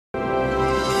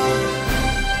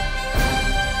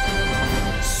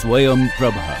Swayam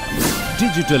Prabha.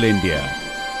 Digital India.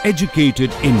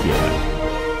 Educated India.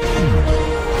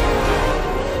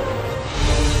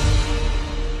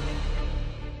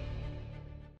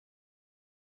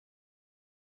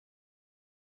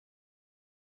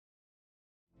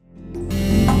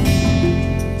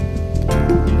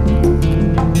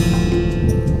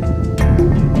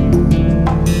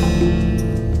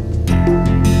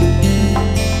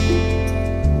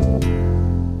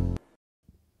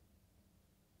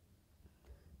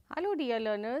 Hello dear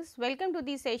learners, welcome to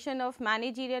the session of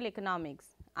Managerial Economics.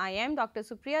 I am Dr.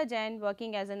 Supriya Jain,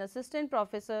 working as an assistant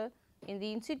professor in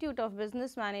the Institute of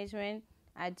Business Management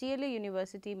at GLA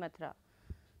University, Mathura.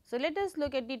 So let us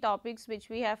look at the topics which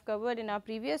we have covered in our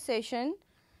previous session.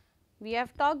 We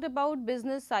have talked about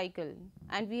business cycle,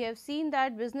 and we have seen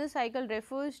that business cycle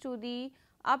refers to the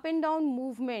up and down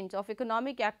movements of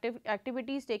economic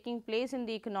activities taking place in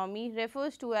the economy,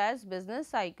 refers to as business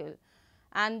cycle.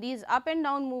 And these up and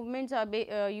down movements are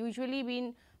usually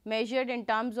being measured in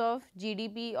terms of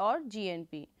GDP or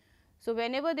GNP. So,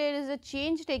 whenever there is a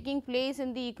change taking place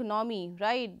in the economy,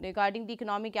 right, regarding the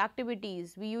economic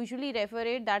activities, we usually refer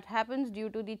it that happens due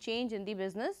to the change in the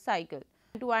business cycle.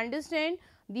 To understand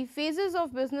the phases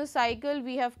of business cycle,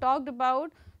 we have talked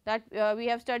about that we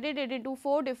have studied it into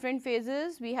 4 different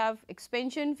phases. We have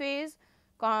expansion phase,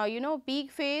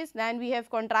 peak phase, then we have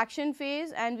contraction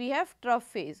phase, and we have trough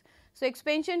phase. So,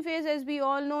 expansion phase, as we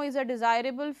all know, is a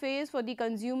desirable phase for the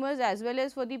consumers as well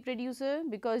as for the producer,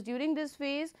 because during this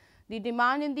phase the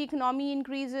demand in the economy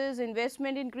increases,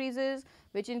 investment increases,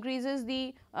 which increases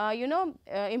the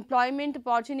employment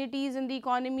opportunities in the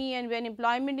economy, and when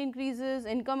employment increases,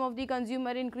 income of the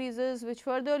consumer increases, which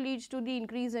further leads to the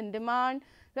increase in demand,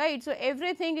 right. So,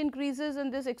 everything increases in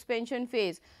this expansion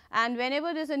phase, and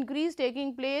whenever this increase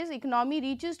taking place, economy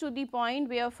reaches to the point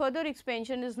where further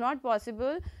expansion is not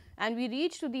possible, and we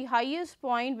reach to the highest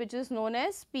point, which is known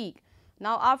as peak.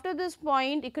 Now, after this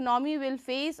point, economy will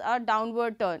face a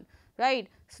downward turn, right.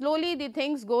 Slowly the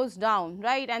things goes down,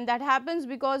 right, and that happens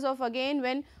because of, again,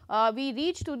 when we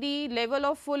reach to the level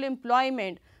of full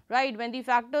employment, right, when the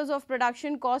factors of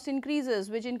production cost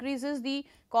increases, which increases the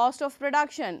cost of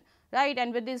production, right,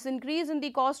 and with this increase in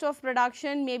the cost of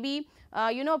production, maybe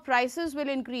prices will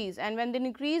increase, and when the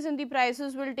increase in the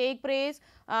prices will take place,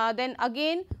 then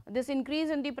again this increase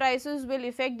in the prices will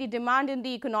affect the demand in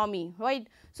the economy, right.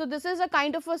 So, this is a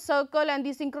kind of a circle and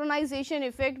the synchronization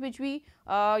effect which we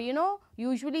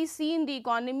usually see in the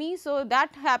economy. So,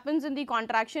 that happens in the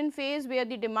contraction phase, where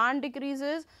the demand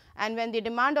decreases, and when the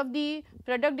demand of the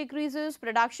product decreases,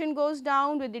 production goes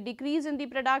down. With the decrease in the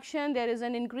production, there is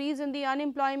an increase in the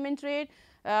unemployment rate.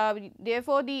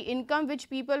 Therefore, the income which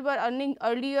people were earning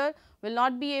earlier will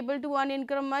not be able to earn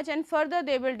income much, and further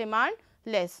they will demand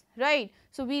less, right.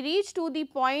 So, we reach to the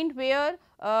point where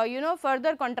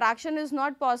further contraction is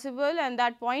not possible, and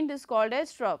that point is called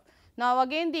as trough. Now,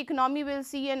 again the economy will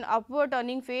see an upward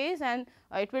turning phase, and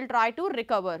it will try to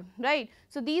recover, right.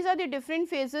 So, these are the different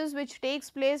phases which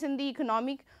takes place in the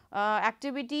economic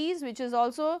activities, which is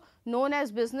also known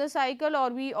as business cycle, or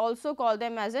we also call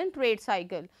them as a trade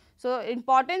cycle. So,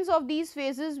 importance of these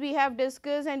phases we have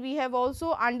discussed, and we have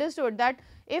also understood that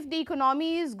if the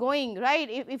economy is going, right,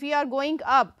 if we are going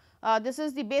up, this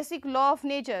is the basic law of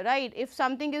nature, right. If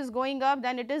something is going up,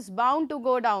 then it is bound to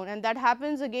go down, and that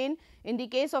happens again in the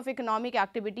case of economic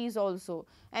activities also.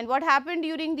 And what happened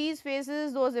during these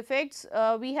phases, those effects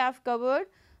we have covered,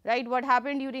 right. What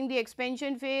happened during the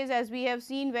expansion phase, as we have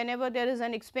seen, whenever there is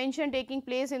an expansion taking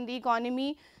place in the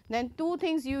economy, then 2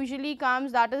 things usually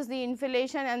comes, that is the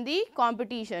inflation and the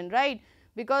competition, right.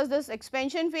 Because this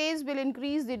expansion phase will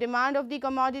increase the demand of the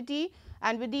commodity,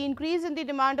 and with the increase in the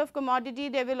demand of commodity,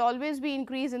 there will always be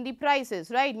increase in the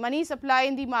prices, right. Money supply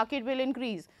in the market will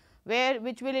increase,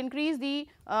 which will increase the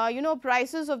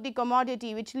prices of the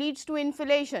commodity, which leads to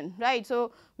inflation, right.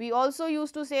 So, we also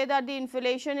used to say that the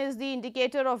inflation is the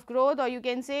indicator of growth, or you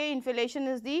can say inflation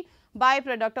is the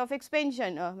byproduct of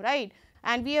expansion, right.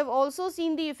 And we have also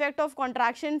seen the effect of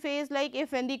contraction phase, like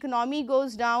if when the economy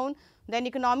goes down, then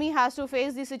economy has to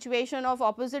face the situation of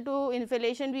opposite to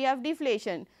inflation, we have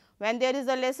deflation. When there is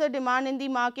a lesser demand in the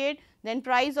market, then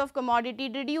price of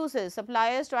commodity reduces.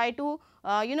 Suppliers try to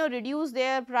reduce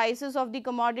their prices of the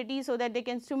commodity, so that they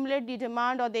can stimulate the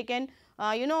demand, or they can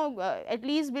at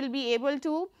least will be able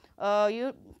to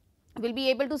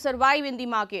survive in the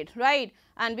market, right.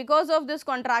 And because of this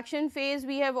contraction phase,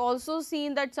 we have also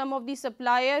seen that some of the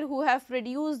supplier who have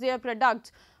produced their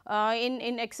products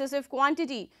in excessive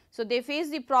quantity. So, they face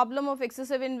the problem of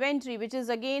excessive inventory, which is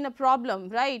again a problem,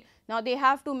 right. Now, they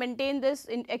have to maintain this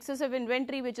in excessive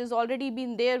inventory which has already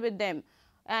been there with them.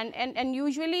 and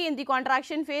usually in the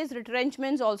contraction phase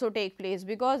retrenchments also take place,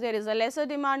 because there is a lesser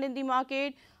demand in the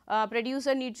market,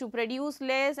 producer needs to produce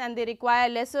less and they require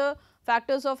lesser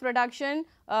factors of production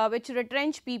which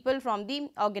retrench people from the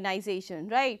organization,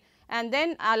 right. And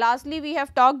then lastly we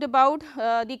have talked about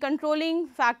the controlling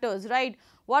factors, right.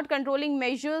 What controlling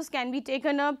measures can be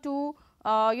taken up to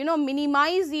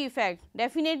minimize the effect.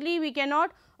 Definitely we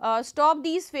cannot stop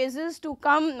these phases to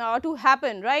come to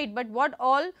happen, right, but what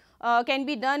all can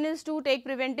be done is to take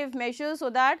preventive measures so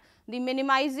that the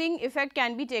minimizing effect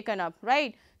can be taken up,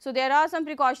 right. So, there are some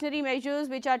precautionary measures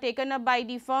which are taken up by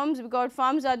the firms, because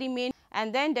firms are the main,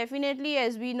 and then definitely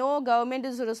as we know government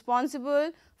is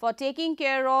responsible for taking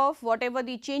care of whatever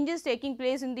the changes taking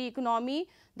place in the economy.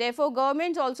 Therefore,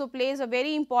 government also plays a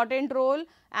very important role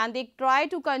and they try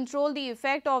to control the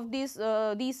effect of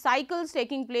these cycles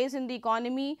taking place in the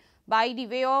economy by the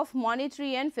way of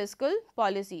monetary and fiscal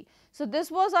policy. So, this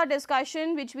was our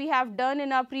discussion which we have done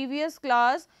in our previous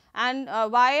class, and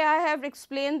why I have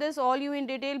explained this all you in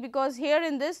detail, because here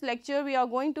in this lecture we are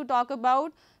going to talk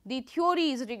about the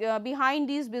theories behind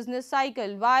this business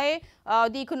cycle, why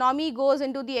the economy goes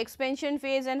into the expansion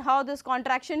phase and how this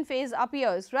contraction phase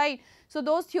appears, right. So,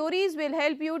 those theories will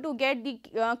help you to get the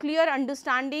clear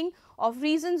understanding of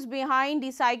reasons behind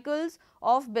the cycles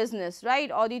of business,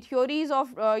 right, or the theories of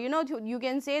you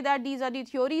can say that these are the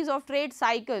theories of trade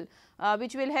cycle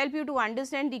which will help you to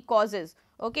understand the causes.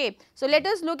 Okay. So, let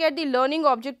us look at the learning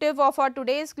objective of our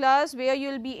today's class, where you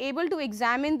will be able to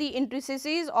examine the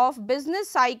intricacies of business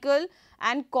cycle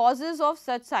and causes of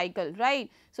such cycle,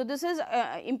 right. So, this is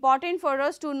important for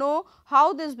us to know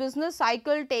how this business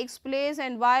cycle takes place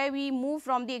and why we move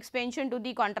from the expansion to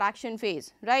the contraction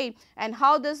phase, right, and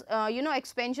how this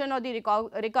expansion or the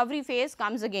recovery phase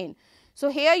comes again. So,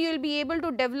 here you will be able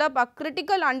to develop a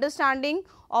critical understanding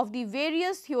of the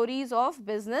various theories of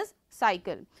business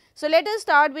cycle. So, let us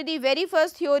start with the very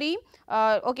first theory.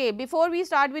 Okay, before we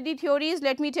start with the theories,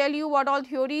 let me tell you what all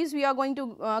theories we are going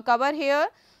to cover here.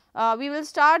 We will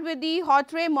start with the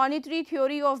Hawtrey monetary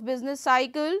theory of business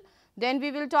cycle. Then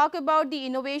we will talk about the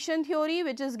innovation theory,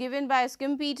 which is given by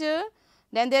Schumpeter.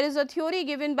 Then there is a theory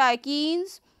given by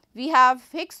Keynes. We have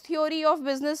Hicks theory of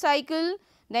business cycle.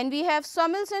 Then we have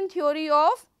Samuelson theory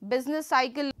of business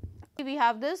cycle. We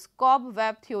have this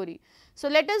Cobb-Webb theory. So,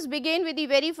 let us begin with the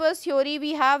very first theory.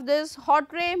 We have this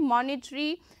Hawtrey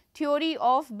monetary theory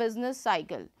of business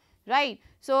cycle, right.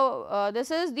 So, this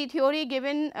is the theory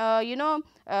given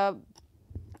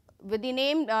with the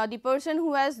name the person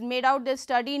who has made out this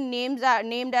study named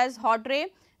as Hawtrey,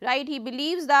 right. He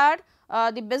believes that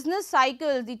the business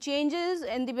cycle, the changes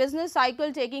in the business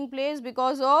cycle taking place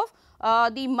because of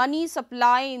the money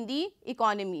supply in the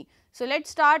economy. So, let us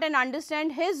start and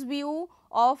understand his view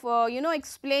of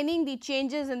explaining the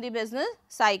changes in the business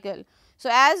cycle. So,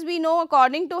 as we know,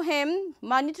 according to him,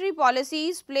 monetary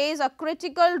policies plays a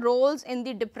critical roles in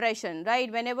the depression,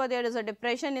 right. Whenever there is a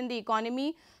depression in the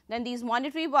economy, then these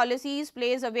monetary policies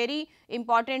plays a very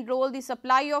important role. The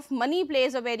supply of money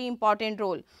plays a very important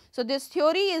role. So, this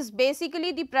theory is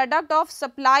basically the product of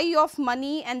supply of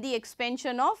money and the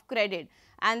expansion of credit.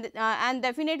 And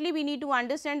definitely we need to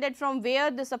understand that from where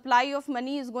the supply of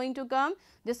money is going to come.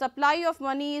 The supply of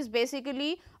money is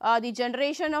basically the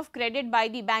generation of credit by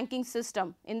the banking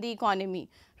system in the economy,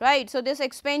 right. So, this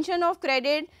expansion of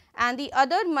credit and the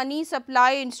other money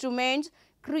supply instruments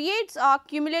creates a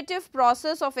cumulative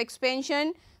process of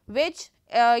expansion, which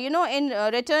in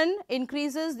return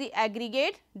increases the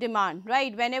aggregate demand,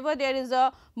 right. Whenever there is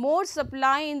a more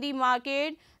supply in the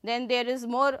market, then there is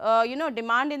more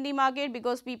demand in the market,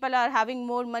 because people are having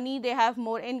more money, they have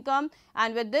more income,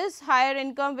 and with this higher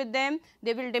income with them,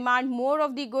 they will demand more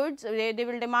of the goods, they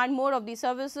will demand more of the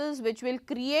services, which will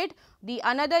create the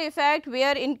another effect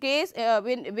where in case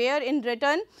where in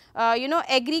return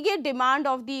aggregate demand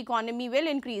of the economy will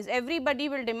increase. Everybody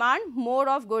will demand more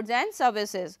of goods and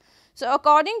services. So,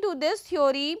 according to this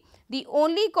theory, the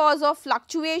only cause of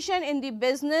fluctuation in the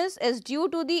business is due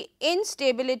to the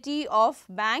instability of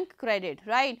bank credit,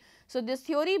 right. So, this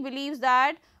theory believes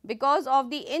that because of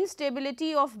the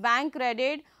instability of bank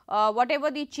credit,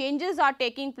 whatever the changes are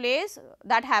taking place,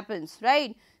 that happens,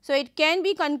 right. So, it can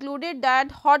be concluded that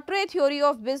Hawtrey theory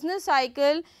of business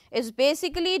cycle is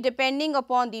basically depending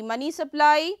upon the money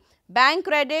supply, bank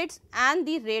credits and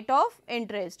the rate of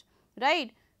interest,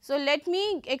 right. So, let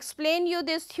me explain you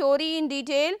this theory in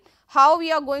detail, how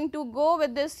we are going to go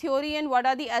with this theory and what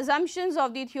are the assumptions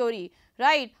of the theory,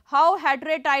 right. How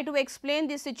Hawtrey tried to explain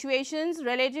the situations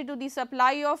related to the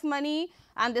supply of money,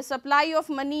 and the supply of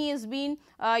money is being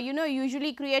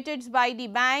usually created by the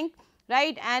bank,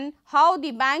 right, and how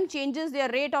the bank changes their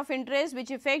rate of interest,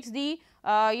 which affects the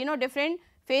different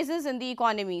phases in the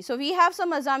economy. So, we have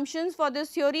some assumptions for this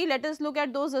theory. Let us look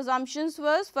at those assumptions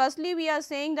first. Firstly, we are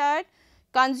saying that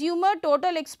consumer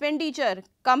total expenditure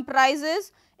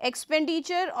comprises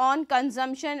expenditure on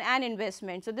consumption and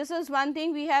investment. So, this is one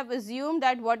thing we have assumed,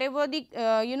 that whatever the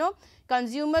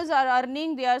consumers are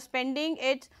earning, they are spending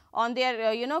it on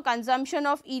their consumption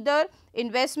of either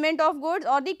investment of goods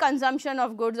or the consumption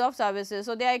of goods or services.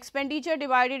 So, their expenditure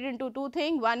divided into two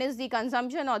things, one is the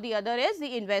consumption or the other is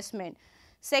the investment.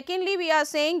 Secondly, we are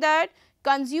saying that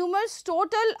consumers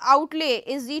total outlay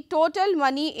is the total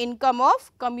money income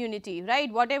of community,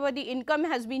 right, whatever the income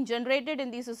has been generated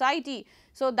in the society.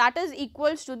 So, that is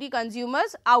equals to the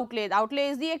consumers outlay. The outlay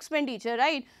is the expenditure,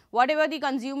 right, whatever the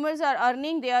consumers are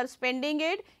earning, they are spending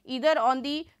it either on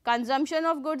the consumption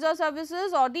of goods or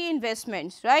services or the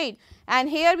investments, right. And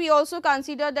here we also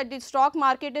consider that the stock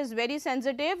market is very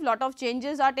sensitive, lot of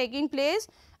changes are taking place,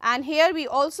 and here we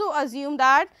also assume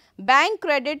that bank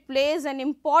credit plays an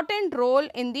important role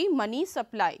in the money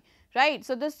supply, right.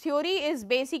 So, this theory is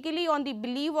basically on the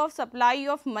belief of supply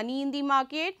of money in the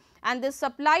market, and this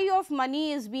supply of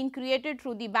money is being created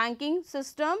through the banking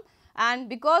system, and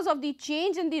because of the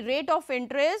change in the rate of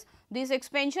interest, this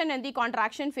expansion and the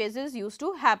contraction phases used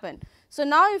to happen. So,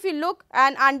 now if we look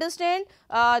and understand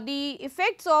the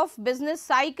effects of business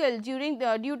cycle during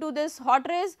due to this hot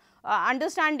race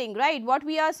understanding, right, what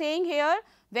we are saying here,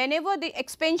 whenever the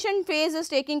expansion phase is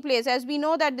taking place, as we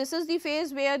know that this is the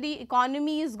phase where the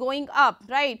economy is going up,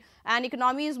 right, and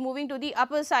economy is moving to the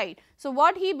upper side. So,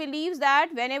 what he believes that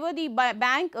whenever the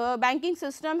banking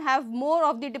system have more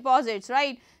of the deposits,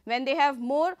 right, when they have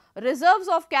more reserves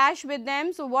of cash with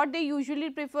them, so what they usually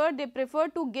prefer, they prefer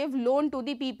to give loan to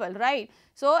the people, right.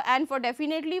 So, and for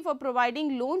definitely for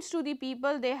providing loans to the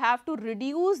people, they have to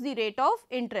reduce the rate of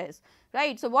interest,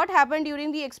 right. So, what happened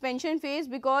during the expansion phase,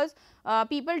 because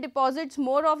people deposits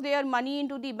more of their money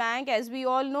into the bank, as we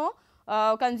all know,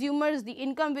 consumers, the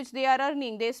income which they are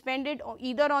earning, they spend it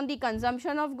either on the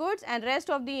consumption of goods, and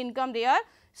rest of the income they are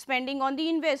spending on the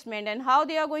investment. And how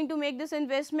they are going to make this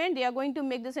investment? They are going to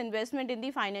make this investment in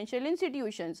the financial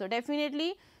institutions. So,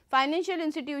 definitely financial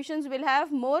institutions will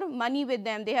have more money with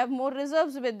them, they have more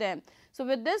reserves with them. So,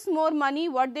 with this more money,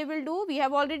 what they will do? We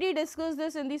have already discussed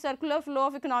this in the circular flow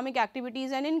of economic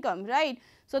activities and income, right.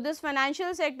 So, this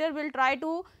financial sector will try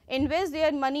to invest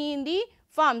their money in the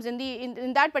firms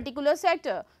in that particular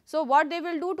sector. So, what they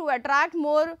will do to attract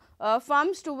more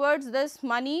firms towards this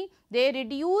money, they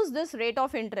reduce this rate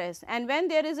of interest, and when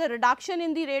there is a reduction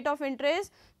in the rate of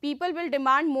interest, people will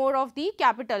demand more of the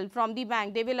capital from the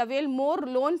bank, they will avail more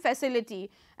loan facility,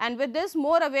 and with this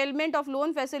more availment of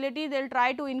loan facility, they will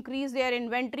try to increase their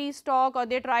inventory stock, or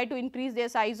they try to increase their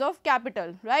size of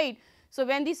capital, right. So,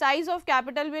 when the size of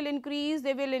capital will increase,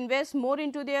 they will invest more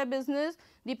into their business,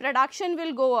 the production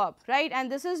will go up, right, and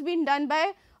this has been done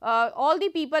by all the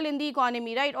people in the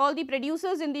economy, right, all the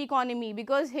producers in the economy,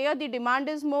 because here the demand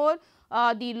is more,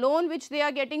 the loan which they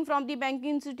are getting from the banking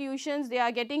institutions, they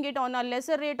are getting it on a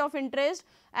lesser rate of interest,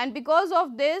 and because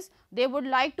of this they would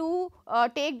like to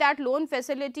take that loan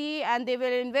facility, and they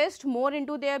will invest more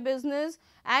into their business,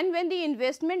 and when the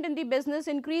investment in the business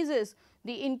increases,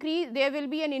 there will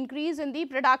be an increase in the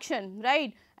production,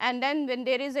 right, and then when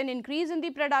there is an increase in the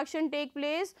production take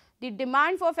place, the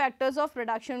demand for factors of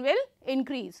production will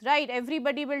increase, right,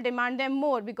 everybody will demand them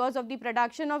more, because of the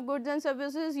production of goods and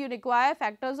services you require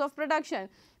factors of production,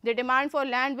 the demand for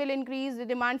land will increase, the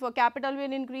demand for capital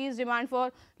will increase, demand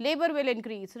for labor will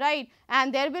increase, right,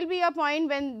 and there will be a point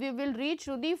when we will reach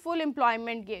to the full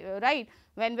employment, right,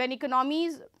 when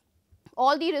economies,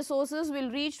 all the resources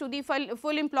will reach to the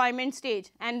full employment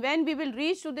stage, and when we will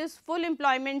reach to this full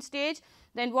employment stage,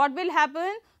 then what will happen?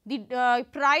 The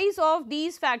price of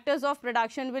these factors of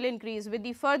production will increase. With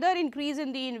the further increase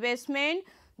in the investment,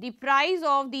 the price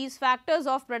of these factors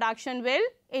of production will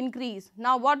increase.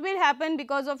 Now, what will happen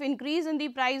because of increase in the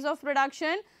price of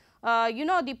production?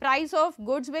 The price of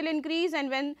goods will increase, and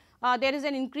when there is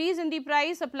an increase in the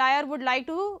price, supplier would like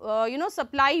to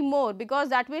supply more, because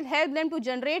that will help them to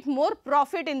generate more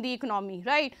profit in the economy,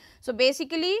 right. So,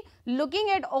 basically looking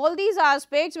at all these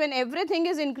aspects, when everything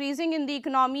is increasing in the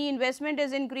economy, investment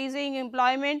is increasing,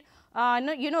 employment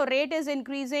rate is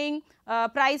increasing,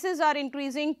 prices are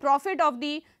increasing, profit of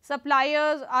the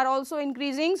suppliers are also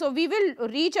increasing. So, we will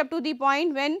reach up to the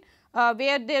point when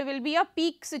where there will be a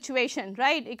peak situation,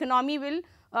 right, economy will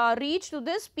reach to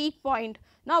this peak point.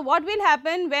 Now, what will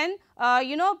happen when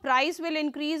price will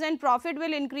increase and profit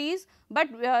will increase, but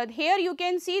here you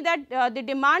can see that the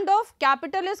demand of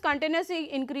capital is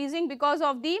continuously increasing because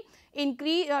of the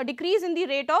decrease in the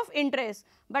rate of interest.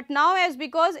 But now, as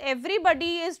because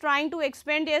everybody is trying to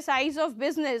expand their size of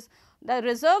business, the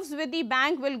reserves with the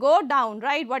bank will go down,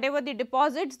 right? Whatever the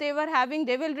deposits they were having,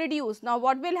 they will reduce. Now,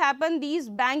 what will happen? These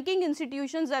banking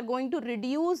institutions are going to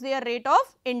reduce their rate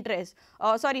of interest.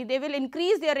 They will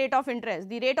increase their rate of interest.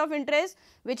 The rate of interest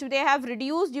which they have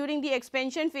reduced during the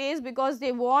expansion phase, because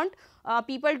they want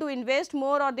people to invest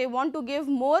more, or they want to give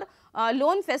more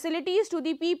loan facilities to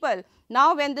the people.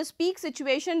 Now, when this peak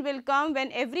situation will come,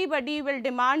 when everybody will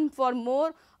demand for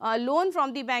more loan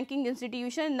from the banking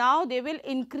institution, now they will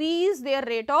increase their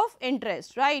rate of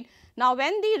interest, right. Now,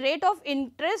 when the rate of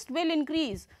interest will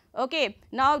increase, okay,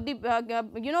 now the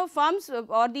firms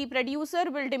or the producer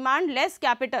will demand less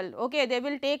capital, okay, they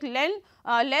will take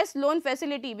less loan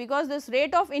facility, because this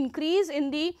rate of increase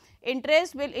in the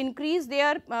interest will increase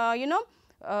their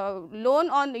loan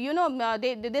on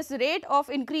this rate of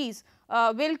increase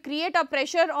will create a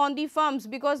pressure on the firms,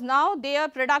 because now their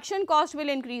production cost will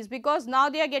increase, because now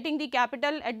they are getting the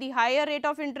capital at the higher rate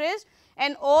of interest,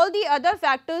 and all the other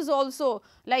factors also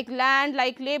like land,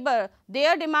 like labor,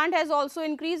 their demand has also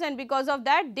increased, and because of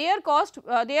that their cost,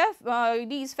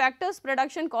 these factors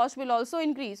production cost will also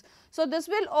increase. So, this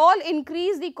will all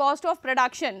increase the cost of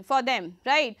production for them,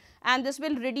 right, and this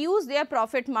will reduce their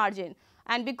profit margin.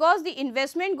 And because the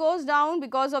investment goes down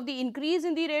because of the increase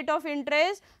in the rate of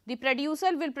interest, the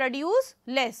producer will produce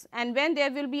less, and when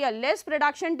there will be a less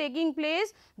production taking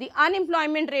place, the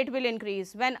unemployment rate will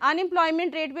increase. When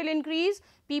unemployment rate will increase,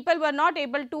 people were not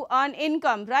able to earn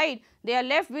income, right, they are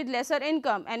left with lesser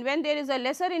income, and when there is a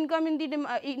lesser income in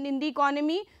the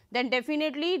economy, then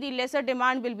definitely the lesser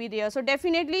demand will be there. So,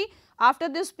 definitely after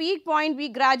this peak point we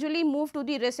gradually move to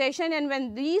the recession, and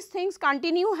when these things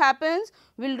continue happens,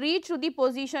 we will reach to the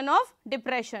position of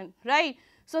depression, right.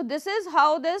 So, this is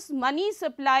how this money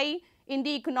supply in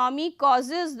the economy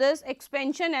causes this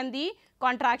expansion and the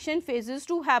contraction phases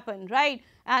to happen, right.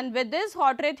 And with this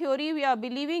hot ray theory, we are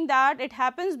believing that it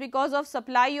happens because of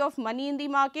supply of money in the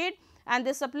market, and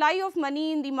the supply of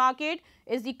money in the market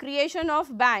is the creation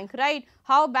of bank, right,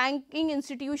 how banking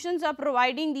institutions are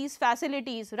providing these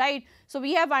facilities, right. So,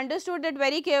 we have understood that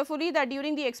very carefully, that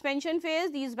during the expansion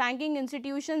phase these banking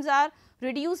institutions are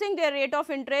reducing their rate of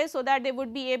interest, so that they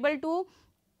would be able to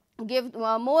give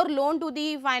more loan to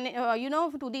the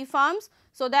to the firms,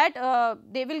 so that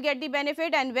they will get the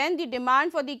benefit, and when the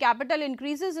demand for the capital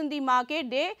increases in the market,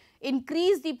 they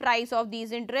increase the price of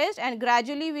these interest, and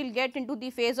gradually we will get into the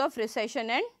phase of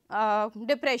recession and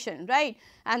depression, right.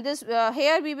 And this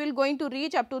here we will going to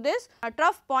reach up to this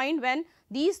trough point when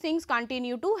these things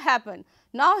continue to happen.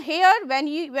 Now, here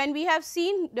when we have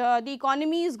seen the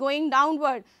economy is going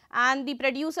downward and the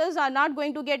producers are not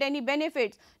going to get any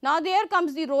benefits, now there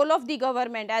comes the role of the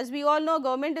government. As we all know,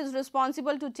 government is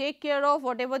responsible to take care of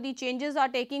whatever the changes are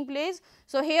taking place.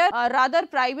 So, here rather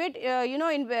private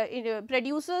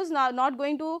producers are not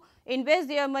going to invest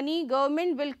their money,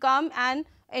 government will come and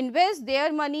invest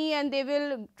their money, and they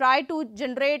will try to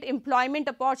generate employment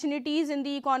opportunities in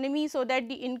the economy, so that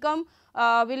the income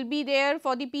will be there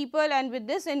for the people, and with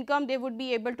this income they would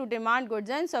be able to demand goods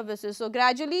and services. So,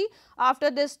 gradually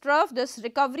after this trough, this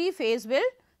recovery phase will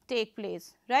take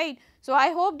place, right. So, I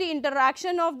hope the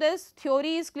interaction of this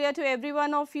theory is clear to every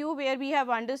one of you, where we have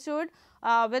understood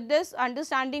with this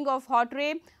understanding of hot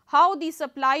ray, how the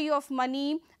supply of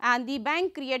money and the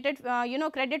bank created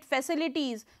credit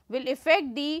facilities will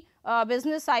affect the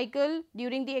business cycle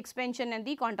during the expansion and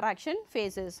the contraction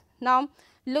phases. Now,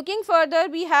 looking further,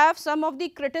 we have some of the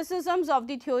criticisms of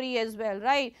the theory as well,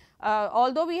 right.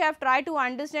 Although we have tried to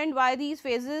understand why these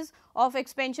phases of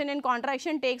expansion and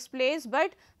contraction takes place,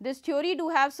 but this theory do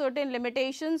have certain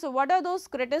limitations. So, what are those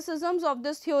criticisms of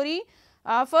this theory?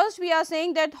 First, we are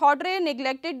saying that hot ray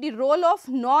neglected the role of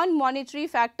non-monetary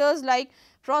factors like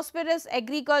prosperous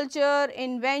agriculture,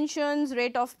 inventions,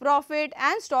 rate of profit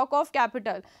and stock of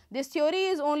capital. This theory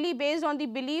is only based on the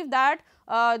belief that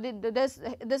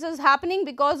this is happening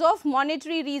because of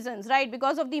monetary reasons, right,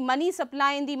 because of the money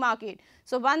supply in the market.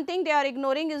 So, one thing they are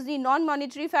ignoring is the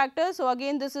non-monetary factors. So,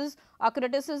 again this is a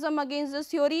criticism against this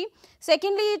theory.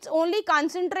 Secondly, it is only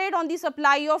concentrate on the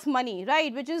supply of money,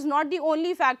 right, which is not the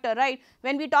only factor, right.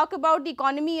 When we talk about the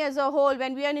economy as a whole,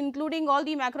 when we are including all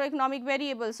the macroeconomic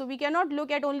variables, so we cannot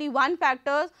look at only one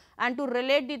factor and to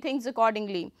relate the things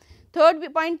accordingly.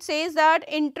 Third point says that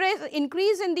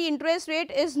increase in the interest rate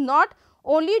is not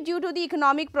only due to the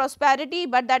economic prosperity,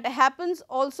 but that happens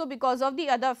also because of the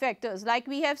other factors, like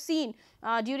we have seen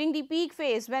during the peak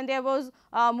phase when there was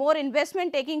more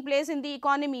investment taking place in the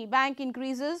economy, bank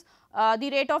increases the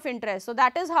rate of interest. So,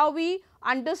 that is how we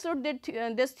understood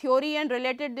this theory and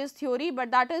related this theory,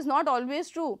 but that is not always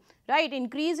true, right.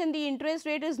 Increase in the interest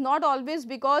rate is not always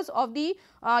because of the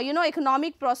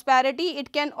economic prosperity,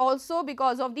 it can also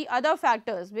because of the other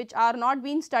factors which are not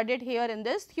being studied here in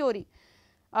this theory.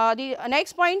 The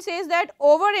next point says that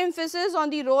overemphasis on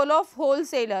the role of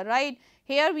wholesaler, right.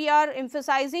 Here we are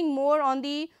emphasizing more on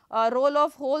the role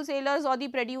of wholesalers or the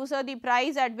producer, the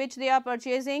price at which they are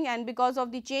purchasing, and because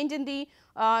of the change in the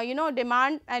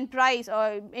demand and price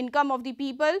income of the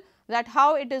people, that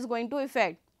how it is going to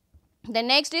affect. The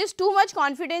next is too much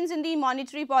confidence in the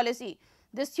monetary policy.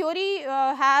 This theory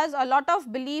has a lot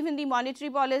of belief in the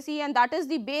monetary policy, and that is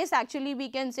the base, actually we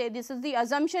can say this is the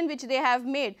assumption which they have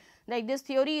made, like this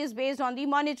theory is based on the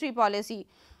monetary policy.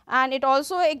 And it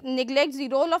also neglects the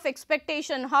role of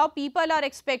expectation, how people are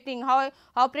expecting, how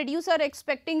producer are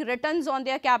expecting returns on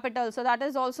their capital. So, that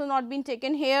is also not been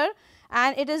taken here,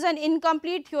 and it is an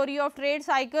incomplete theory of trade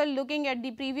cycle. Looking at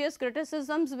the previous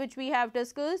criticisms which we have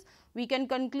discussed, we can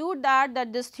conclude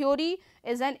that this theory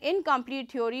is an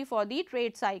incomplete theory for the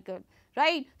trade cycle,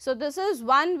 right. So, this is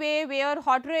one way where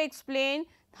Hotray explained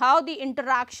how the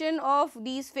interaction of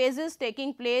these phases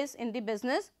taking place in the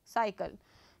business cycle.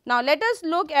 Now, let us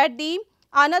look at the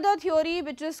another theory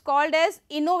which is called as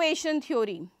innovation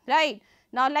theory, right.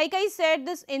 Now, like I said,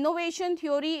 this innovation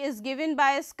theory is given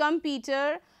by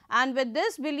Schumpeter, and with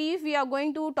this belief we are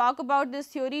going to talk about this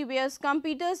theory where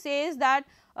Schumpeter says that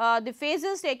the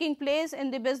phases taking place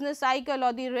in the business cycle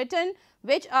or the return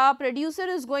which a producer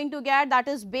is going to get, that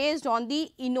is based on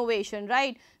the innovation,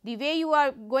 right. The way you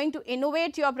are going to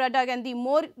innovate your product, and the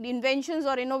more inventions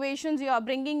or innovations you are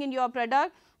bringing in your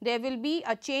product, there will be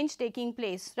a change taking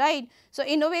place, right. So,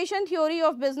 innovation theory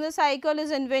of business cycle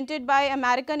is invented by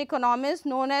American economist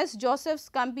known as Joseph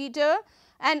Schumpeter,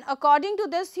 and according to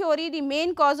this theory, the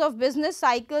main cause of business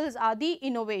cycles are the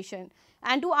innovation.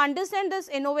 And to understand this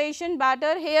innovation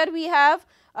better, here we have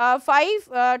 5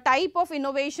 type of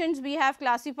innovations we have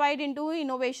classified into.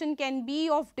 Innovation can be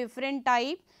of different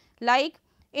type, like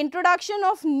introduction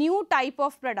of new type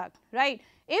of product, right.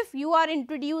 If you are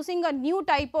introducing a new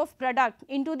type of product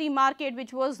into the market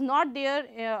which was not there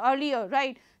earlier,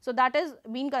 right. So, that is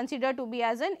being considered to be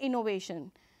as an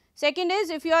innovation. Second is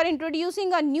if you are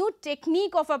introducing a new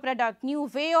technique of a product, new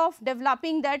way of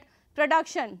developing that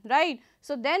production, right.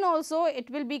 So, then also it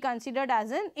will be considered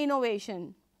as an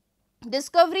innovation.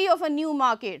 Discovery of a new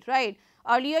market, right.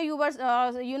 Earlier you were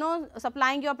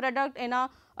supplying your product in a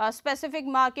specific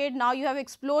market, now you have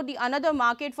explored the another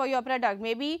market for your product.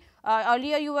 Maybe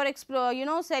earlier you were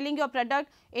selling your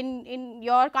product in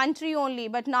your country only,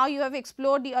 but now you have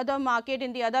explored the other market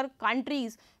in the other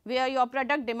countries where your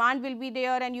product demand will be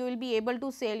there and you will be able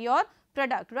to sell your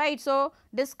product, right. So,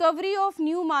 discovery of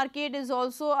new market is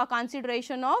also a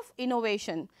consideration of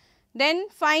innovation. Then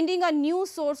finding a new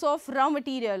source of raw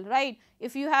material, right.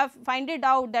 If you have find it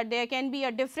out that there can be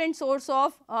a different source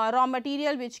of raw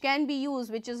material which can be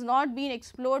used, which is not being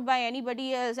explored by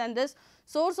anybody else, and this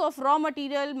source of raw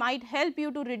material might help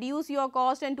you to reduce your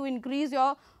cost and to increase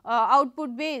your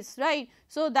output base, right.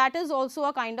 So, that is also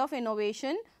a kind of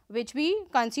innovation which we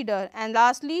consider. And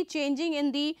lastly, changing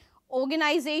in the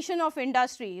organization of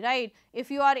industry, right.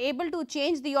 If you are able to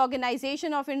change the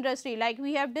organization of industry, like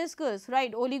we have discussed,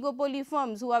 right, oligopoly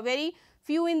firms who are very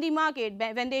few in the market,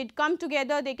 when they come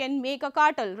together they can make a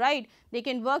cartel, right. They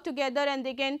can work together and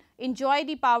they can enjoy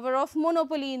the power of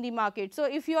monopoly in the market. So,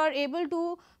 if you are able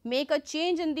to make a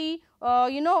change in the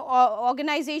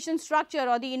organization structure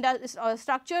or the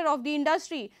structure of the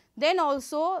industry, then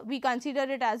also we consider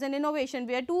it as an innovation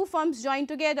where two firms join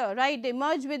together, right. They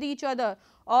merge with each other,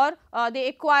 or they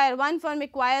acquire, one firm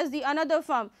acquires the another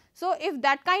firm. So, if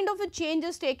that kind of a change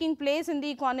is taking place in the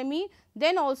economy,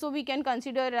 then also we can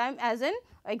consider them as an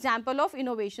example of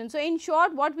innovation. So, in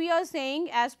short, what we are saying,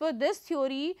 as per this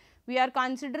theory, we are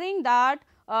considering that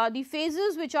the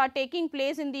phases which are taking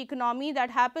place in the economy, that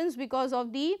happens because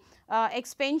of the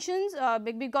expansions,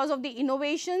 because of the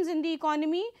innovations in the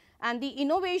economy, and the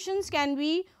innovations can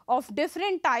be of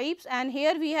different types, and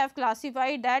here we have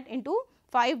classified that into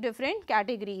 5 different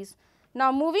categories.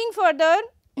 Now, moving further,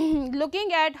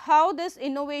 looking at how this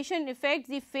innovation affects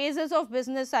the phases of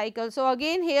business cycle. So,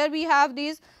 again here we have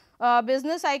these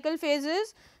business cycle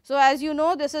phases. So, as you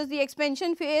know, this is the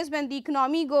expansion phase when the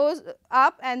economy goes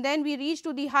up, and then we reach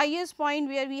to the highest point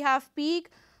where we have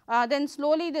peak, then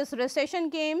slowly this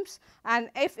recession comes, and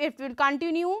if it will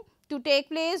continue to take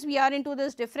place. We are into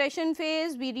this depression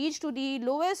phase, we reach to the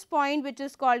lowest point which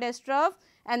is called as trough,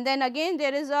 and then again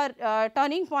there is a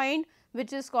turning point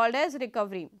which is called as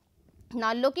recovery.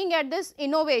 Now, looking at this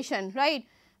innovation, right,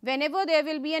 whenever there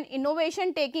will be an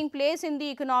innovation taking place in the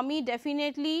economy,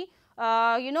 definitely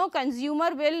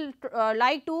consumer will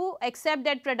like to accept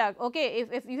that product. Okay,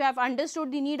 if you have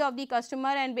understood the need of the customer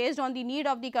and based on the need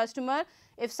of the customer,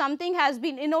 if something has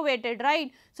been innovated,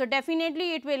 right, so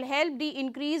definitely it will help the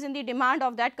increase in the demand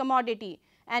of that commodity.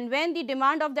 And when the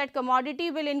demand of that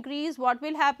commodity will increase, what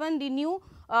will happen? The new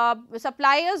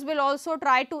suppliers will also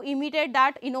try to imitate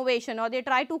that innovation, or they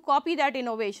try to copy that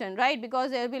innovation, right,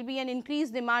 because there will be an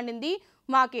increased demand in the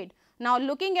market. Now,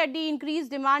 looking at the increased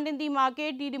demand in the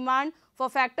market, the demand for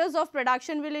factors of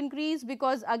production will increase,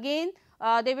 because again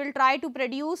they will try to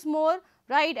produce more,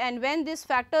 right, and when these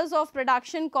factors of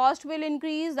production cost will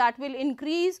increase, that will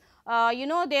increase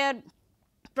their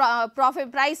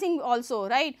profit pricing also,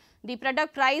 right, the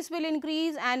product price will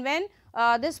increase, and when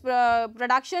this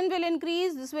production will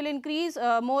increase, this will increase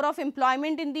more of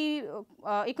employment in the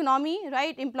economy,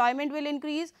 right, employment will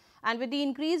increase, and with the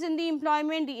increase in the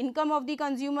employment, the income of the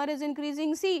consumer is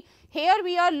increasing. See, here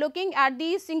we are looking at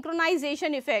the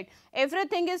synchronization effect,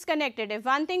 everything is connected. If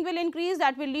one thing will increase,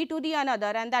 that will lead to the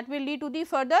another, and that will lead to the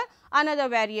further another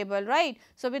variable, right.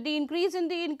 So, with the increase in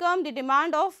the income, the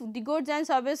demand of the goods and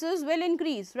services will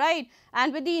increase, right,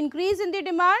 and with the increase in the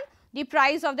demand, the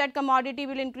price of that commodity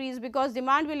will increase, because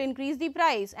demand will increase the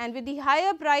price, and with the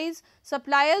higher price,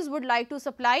 suppliers would like to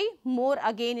supply more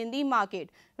again in the market,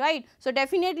 right. So,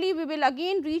 definitely we will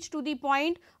again reach to the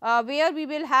point where we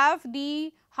will have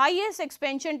the highest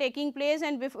expansion taking place,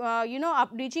 and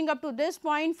reaching up to this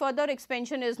point, further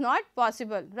expansion is not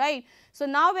possible, right. So,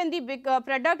 now when the big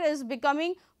product is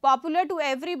becoming popular to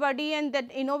everybody and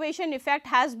that innovation effect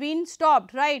has been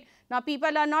stopped, right. Now,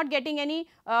 people are not getting any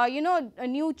a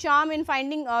new charm in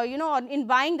finding or in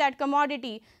buying that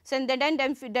commodity, so then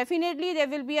definitely there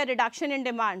will be a reduction in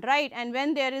demand, right, and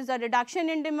when there is a reduction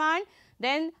in demand,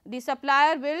 then the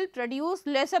supplier will produce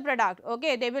lesser product,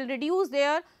 okay, they will reduce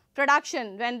their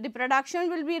production. When the production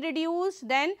will be reduced,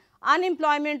 then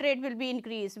unemployment rate will be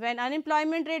increased. When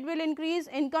unemployment rate will increase,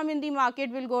 income in the market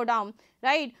will go down,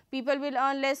 right, people will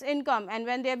earn less income, and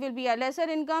when there will be a lesser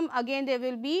income, again there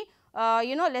will be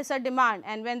lesser demand,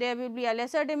 and when there will be a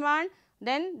lesser demand,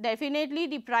 then definitely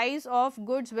the price of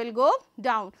goods will go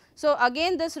down. So,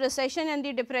 again this recession and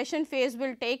the depression phase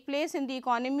will take place in the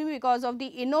economy because of the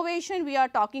innovation we are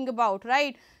talking about,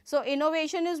 right. So,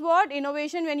 innovation is what?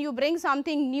 Innovation, when you bring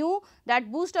something new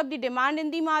that boost up the demand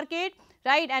in the market,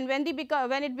 right, and when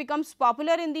it becomes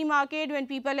popular in the market, when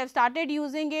people have started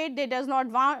using it, they does not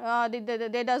want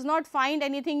they does not find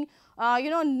anything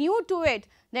new to it,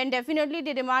 then definitely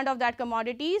the demand of that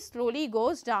commodity slowly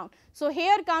goes down. So,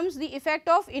 here comes the effect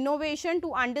of innovation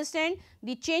to understand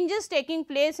the changes taking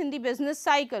place in the business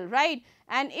cycle, right,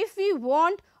 and if we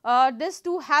want this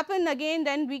to happen again,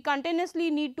 then we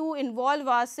continuously need to involve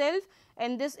ourselves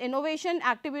in this innovation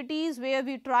activities where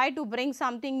we try to bring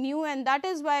something new, and that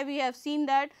is why we have seen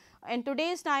that in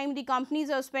today's time the companies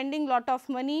are spending lot of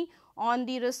money on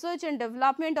the research and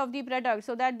development of the product,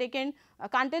 so that they can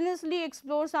continuously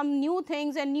explore some new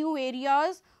things and new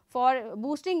areas for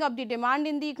boosting up the demand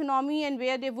in the economy, and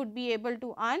where they would be able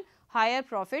to earn higher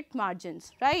profit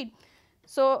margins, right.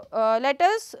 So, let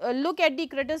us look at the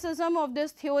criticism of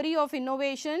this theory of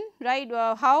innovation, right,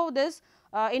 how this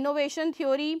innovation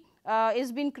theory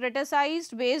is being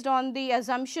criticized based on the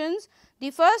assumptions.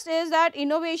 The first is that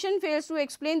innovation fails to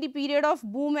explain the period of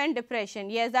boom and depression.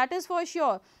 Yes, that is for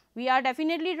sure. We are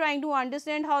definitely trying to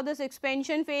understand how this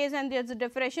expansion phase and this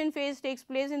depression phase takes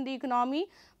place in the economy,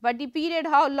 but the period,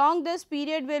 how long this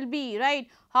period will be, right,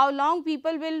 how long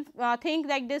people will think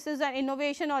like this is an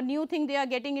innovation or new thing they are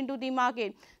getting into the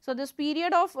market. So, this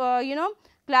period of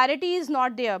clarity is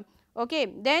not there.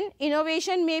 Okay. Then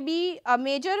innovation may be a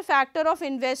major factor of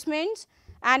investments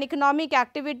and economic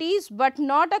activities, but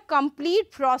not a complete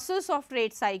process of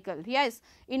trade cycle. Yes,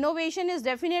 innovation is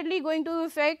definitely going to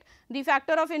affect the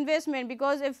factor of investment,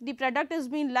 because if the product is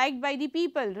being liked by the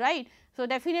people, right. So,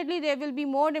 definitely there will be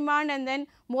more demand, and then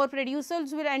more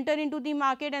producers will enter into the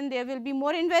market, and there will be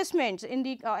more investments in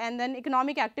the and then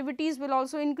economic activities will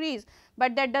also increase,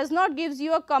 but that does not gives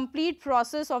you a complete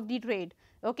process of the trade.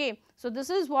 Okay. So, this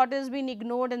is what has been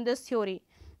ignored in this theory.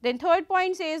 Then third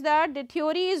point says that the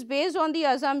theory is based on the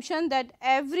assumption that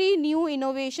every new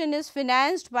innovation is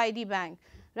financed by the bank,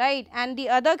 right, and the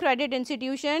other credit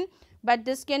institution, but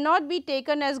this cannot be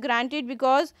taken as granted,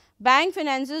 because bank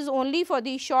finances only for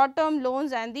the short term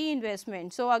loans and the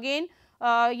investment. So, again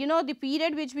the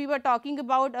period which we were talking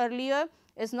about earlier,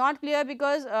 is not clear,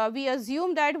 because we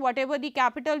assume that whatever the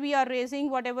capital we are raising,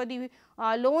 whatever the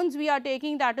loans we are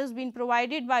taking, that is being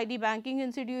provided by the banking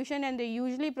institution, and they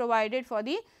usually provide it for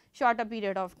the shorter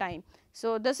period of time.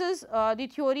 So, this is the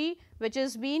theory which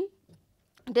is being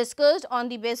discussed on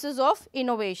the basis of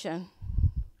innovation.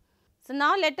 So,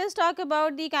 now let us talk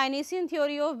about the Keynesian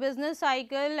theory of business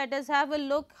cycle. Let us have a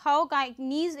look how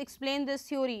Keynes explained this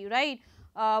theory, right.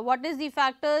 What is the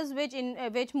factors which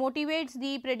motivates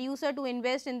the producer to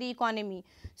invest in the economy.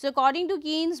 So, according to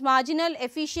Keynes, marginal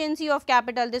efficiency of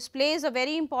capital, this plays a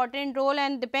very important role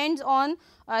and depends on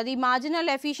the marginal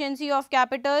efficiency of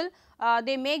capital.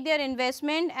 They make their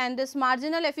investment, and this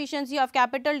marginal efficiency of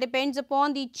capital depends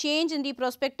upon the change in the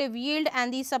prospective yield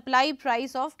and the supply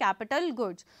price of capital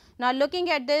goods. Now, looking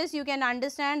at this, you can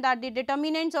understand that the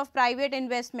determinants of private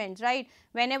investments, right,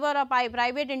 whenever a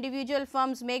private individual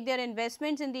firms make their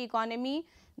investments in the economy,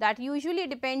 that usually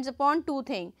depends upon two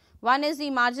things. One is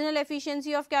the marginal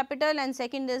efficiency of capital, and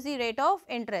second is the rate of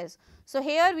interest. So,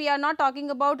 here we are not talking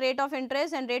about rate of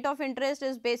interest, and rate of interest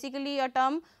is basically a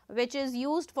term which is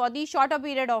used for the shorter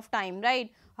period of time,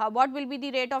 right. What will be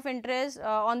the rate of interest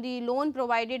on the loan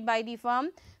provided by the firm.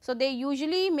 So, they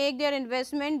usually make their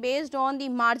investment based on the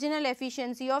marginal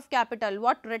efficiency of capital,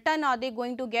 what return are they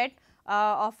going to get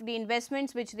of the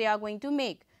investments which they are going to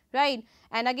make, right.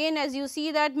 And again, as you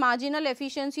see that marginal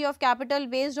efficiency of capital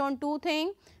based on two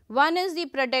things. One is the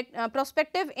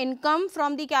prospective income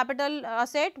from the capital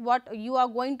asset, what you are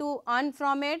going to earn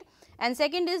from it, and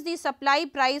second is the supply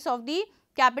price of the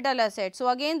capital asset. So,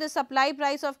 again the supply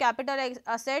price of capital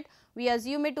asset, we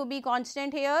assume it to be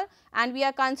constant here, and we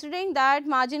are considering that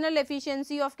marginal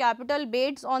efficiency of capital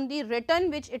based on the return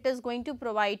which it is going to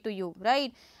provide to you,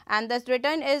 right. And this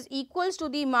return is equals to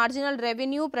the marginal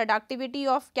revenue productivity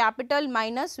of capital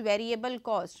minus variable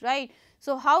cost, right.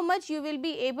 So, how much you will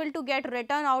be able to get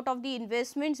return out of the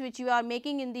investments which you are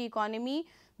making in the economy.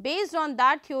 Based on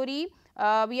that theory,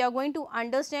 we are going to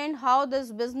understand how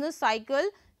this business cycle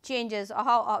changes,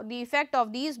 how the effect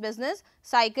of these business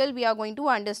cycle we are going to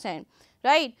understand,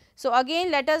 right. So, again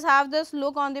let us have this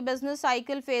look on the business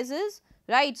cycle phases,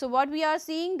 right. So, what we are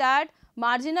seeing that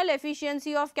marginal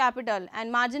efficiency of capital,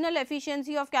 and marginal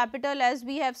efficiency of capital as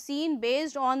we have seen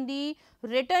based on the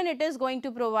return it is going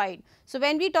to provide. So,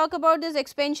 when we talk about this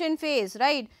expansion phase,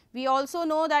 right, we also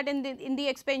know that in the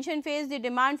expansion phase the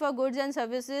demand for goods and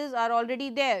services are already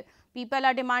there. People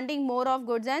are demanding more of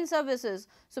goods and services.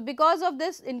 So, because of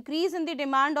this increase in the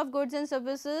demand of goods and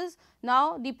services,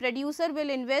 now the producer will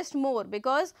invest more,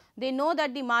 because they know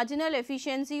that the marginal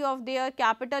efficiency of their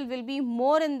capital will be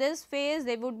more in this phase,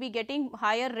 they would be getting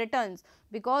higher returns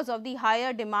because of the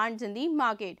higher demands in the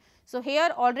market. So, here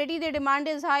already the demand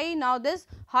is high, now this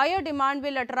higher demand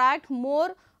will attract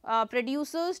more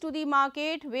producers to the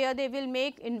market, where they will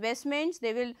make investments,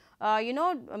 they will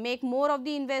make more of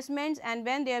the investments, and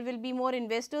when there will be more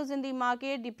investors in the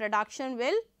market, the production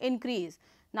will increase.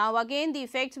 Now, again the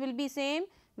effects will be same.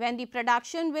 When the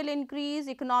production will increase,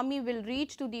 economy will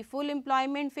reach to the full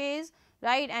employment phase,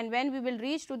 right, and when we will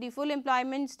reach to the full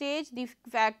employment stage, the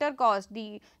factor cost,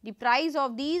 the price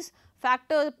of these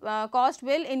factor cost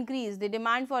will increase, the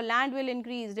demand for land will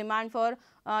increase, demand for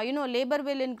labor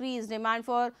will increase, demand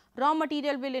for raw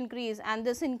material will increase, and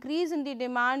this increase in the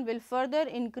demand will further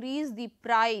increase the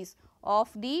price of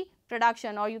the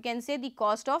production, or you can say the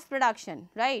cost of production,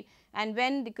 right. And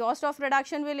when the cost of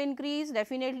production will increase,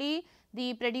 definitely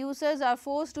the producers are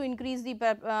forced to increase the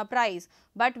price,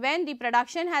 but when the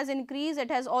production has increased,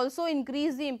 it has also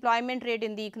increased the employment rate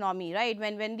in the economy, right.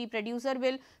 When the producer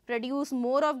will produce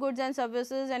more of goods and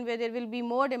services, and where there will be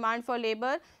more demand for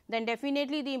labor, then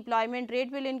definitely the employment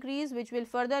rate will increase, which will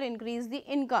further increase the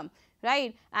income,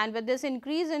 right. And with this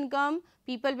increased income,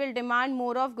 people will demand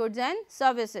more of goods and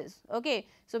services. Okay.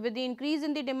 So, with the increase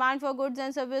in the demand for goods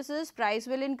and services, price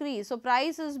will increase. So,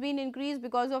 price has been increased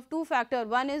because of two factors.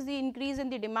 One is the increase in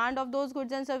the demand of those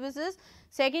goods and services.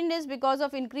 Second is because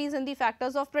of increase in the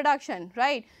factors of production,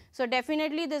 right. So,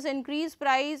 definitely this increased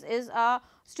price is a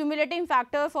stimulating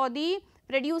factor for the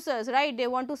producers, right. They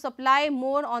want to supply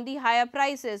more on the higher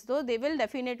prices, so they will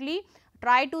definitely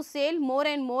try to sell more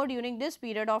and more during this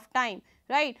period of time,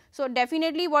 right. So,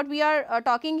 definitely what we are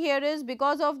talking here is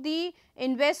because of the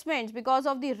investments, because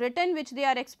of the return which they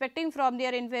are expecting from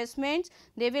their investments,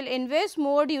 they will invest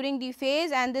more during the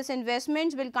phase, and this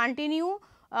investments will continue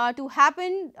to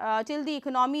happen till the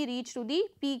economy reach to the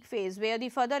peak phase, where the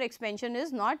further expansion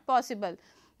is not possible.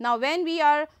 Now, when we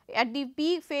are at the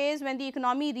peak phase, when the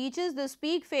economy reaches this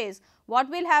peak phase, what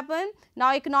will happen?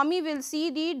 Now, economy will see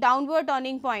the downward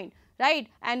turning point, right.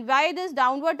 And why this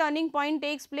downward turning point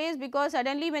takes place? Because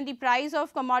suddenly when the price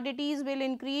of commodities will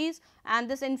increase and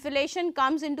this inflation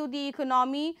comes into the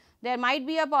economy, there might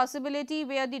be a possibility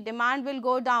where the demand will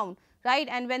go down, right.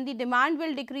 And when the demand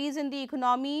will decrease in the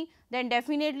economy, then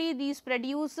definitely these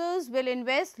producers will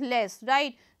invest less,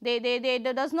 right. They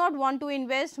does not want to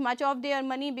invest much of their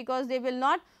money because they will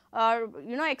not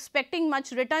expecting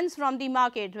much returns from the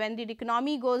market. When the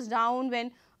economy goes down,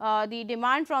 when the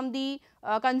demand from the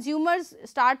consumers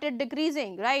started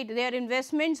decreasing, right, their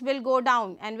investments will go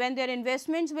down, and when their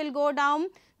investments will go down,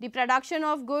 the production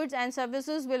of goods and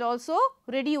services will also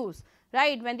reduce,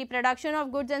 right. When the production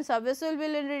of goods and services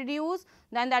will reduce,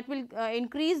 then that will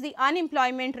increase the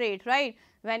unemployment rate, right.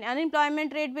 When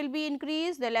unemployment rate will be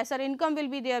increased, the lesser income will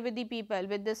be there with the people.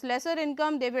 With this lesser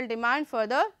income, they will demand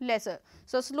further lesser.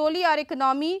 So, slowly our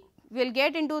economy will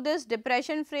get into this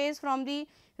depression phase from the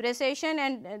recession,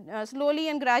 and slowly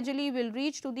and gradually will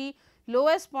reach to the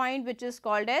lowest point, which is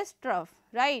called as trough,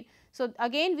 right. So,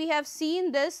 again we have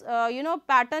seen this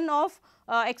pattern of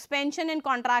expansion and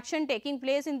contraction taking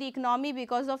place in the economy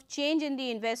because of change in the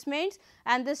investments,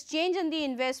 and this change in the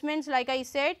investments, like I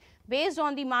said, based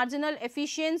on the marginal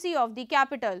efficiency of the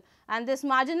capital, and this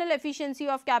marginal efficiency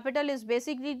of capital is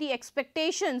basically the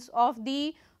expectations of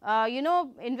the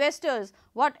investors,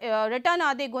 what return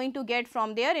are they going to get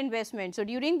from their investment. So,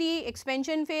 during the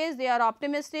expansion phase they are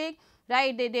optimistic,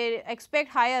 right, they expect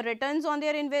higher returns on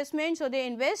their investment. So, they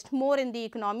invest more in the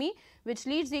economy, which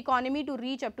leads the economy to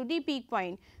reach up to the peak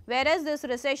point, whereas this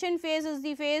recession phase is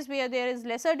the phase where there is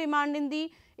lesser demand in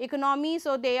the economy.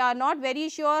 So, they are not very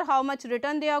sure how much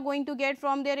return they are going to get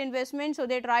from their investment. So,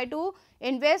 they try to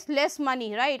invest less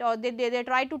money, right, or they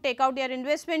try to take out their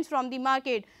investments from the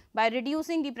market by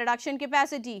reducing the production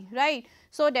capacity, right.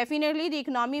 So, definitely the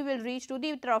economy will reach to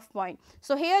the trough point.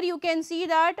 So, here you can see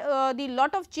that the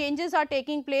lot of changes are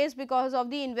taking place because of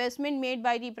the investment made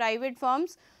by the private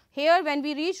firms. Here when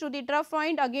we reach to the trough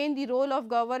point, again the role of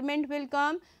government will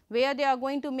come, where they are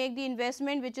going to make the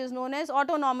investment which is known as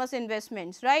autonomous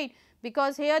investments, right,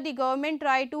 because here the government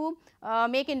try to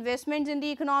make investments in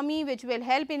the economy which will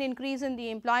help in increase in the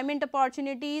employment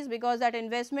opportunities, because that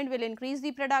investment will increase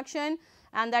the production,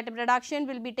 and that production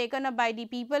will be taken up by the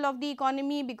people of the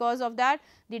economy. Because of that,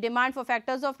 the demand for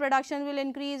factors of production will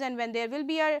increase, and when there will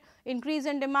be a increase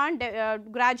in demand,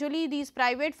 gradually these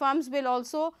private firms will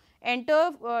also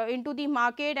enter into the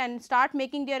market and start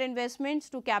making their investments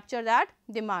to capture that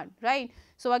demand, right.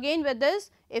 So, again with this,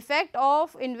 effect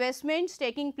of investments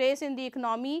taking place in the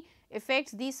economy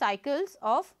affects the cycles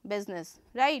of business,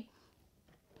 right.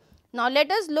 Now,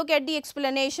 let us look at the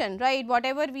explanation, right,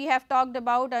 whatever we have talked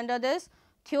about under this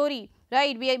theory,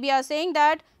 right. We are saying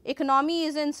that economy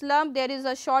is in slump, there is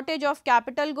a shortage of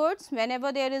capital goods.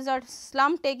 Whenever there is a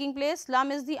slump taking place,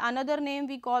 slump is the another name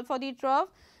we call for the trough.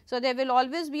 So, there will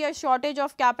always be a shortage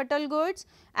of capital goods,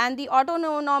 and the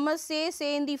autonomous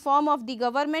say in the form of the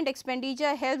government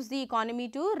expenditure helps the economy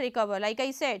to recover. Like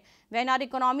I said, when our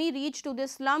economy reach to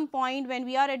this slump point, when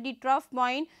we are at the trough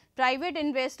point, private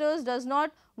investors does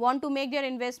not want to make their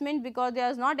investment because they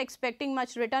are not expecting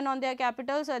much return on their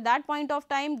capital. So, at that point of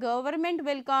time, government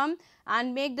will come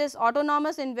and make this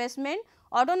autonomous investment.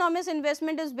 Autonomous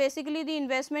investment is basically the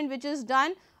investment which is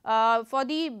done for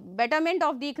the betterment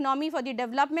of the economy, for the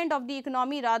development of the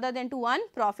economy rather than to earn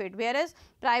profit, whereas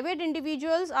private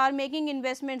individuals are making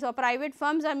investments, or private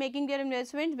firms are making their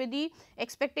investments with the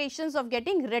expectations of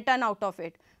getting return out of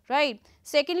it, right.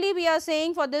 Secondly, we are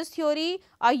saying for this theory,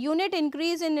 a unit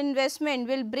increase in investment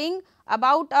will bring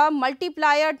about a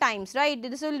multiplier times, right.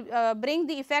 This will bring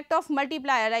the effect of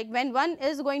multiplier, like when one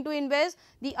is going to invest,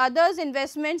 the others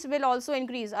investments will also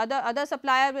increase, other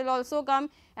supplier will also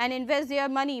come and invest their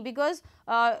money because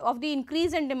of the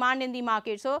increase in demand in the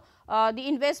market. So, the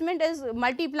investment is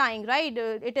multiplying, right,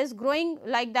 it is growing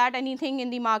like that anything in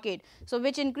the market. So,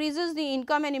 which increases the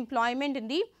income and employment in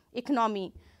the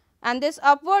economy. And this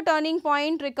upward turning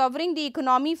point recovering the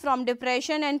economy from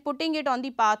depression and putting it on the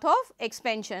path of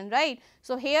expansion, right.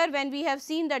 So, here when we have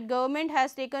seen that government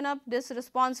has taken up this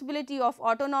responsibility of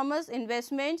autonomous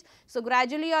investments, so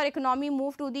gradually our economy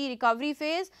moved to the recovery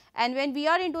phase, and when we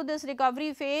are into this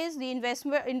recovery phase, the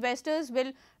investors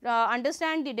will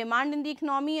understand the demand in the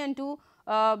economy, and to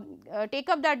take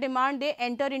up that demand, they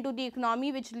enter into the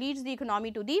economy, which leads the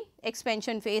economy to the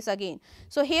expansion phase again.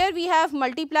 So, here we have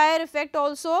multiplier effect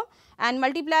also, and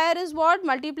multiplier is what?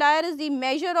 Multiplier is the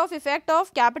measure of effect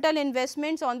of capital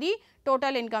investments on the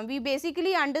total income. We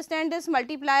basically understand this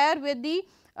multiplier with the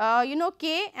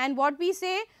K, and what we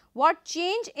say, what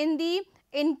change in the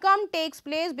income takes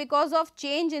place because of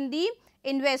change in the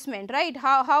investment, right?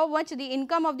 How much the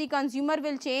income of the consumer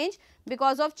will change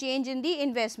because of change in the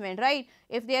investment, right?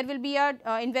 If there will be a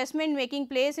investment making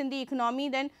place in the economy,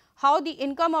 then how the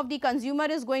income of the consumer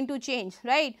is going to change,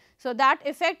 right? So, that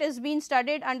effect is being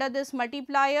studied under this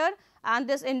multiplier, and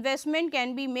this investment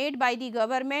can be made by the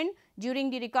government during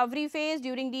the recovery phase,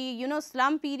 during the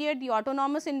slump period, the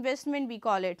autonomous investment we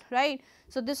call it, right.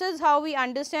 So, this is how we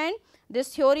understand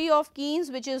this theory of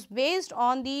Keynes, which is based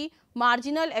on the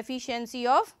marginal efficiency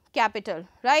of capital,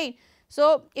 right.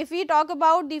 So, if we talk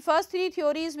about the first three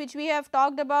theories which we have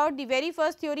talked about, the very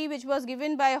first theory which was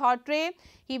given by Hartree,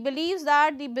 he believes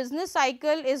that the business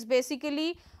cycle is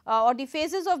basically or the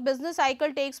phases of business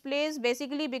cycle takes place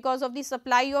basically because of the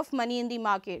supply of money in the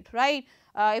market, right.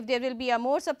 If there will be a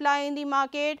more supply in the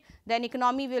market, then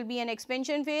economy will be an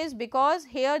expansion phase, because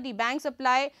here the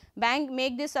bank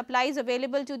make this supplies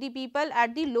available to the people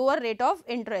at the lower rate of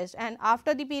interest, and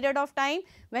after the period of time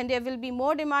when there will be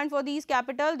more demand for these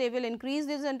capital, they will increase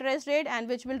this interest rate, and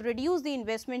which will reduce the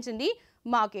investments in the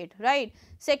market, right.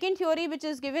 Second theory which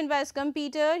is given by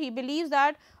Schumpeter, he believes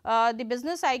that the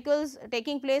business cycles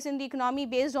taking place in the economy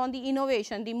based on the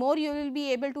innovation. The more you will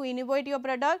be able to innovate your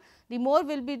product, the more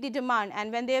will be the demand,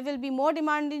 and when there will be more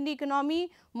demand in the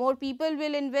economy, more people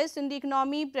will invest in the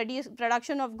economy,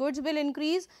 production of goods will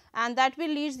increase, and that will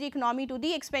lead the economy to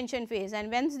the expansion phase.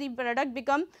 And once the product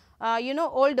become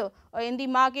older in the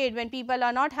market, when people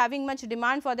are not having much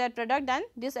demand for that product, then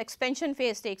this expansion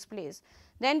phase takes place.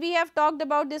 Then we have talked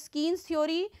about this Keynes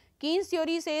theory. Keynes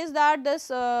theory says that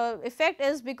this effect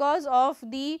is because of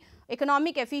the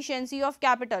economic efficiency of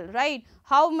capital, right.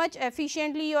 How much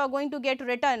efficiently you are going to get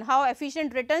return, how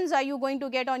efficient returns are you going to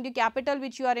get on the capital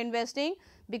which you are investing.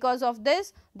 Because of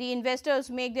this, the investors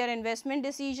make their investment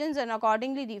decisions, and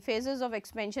accordingly the phases of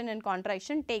expansion and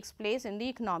contraction takes place in the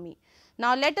economy.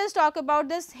 Now, let us talk about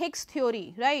this Hicks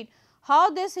theory, right.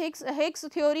 How this Hicks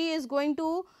theory is going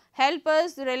to help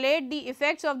us relate the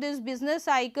effects of this business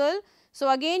cycle. So,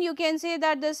 again you can say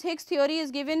that this Hicks theory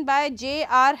is given by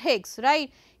J.R. Hicks,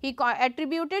 right. He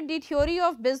attributed the theory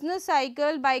of business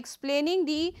cycle by explaining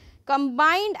the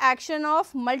combined action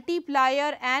of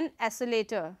multiplier and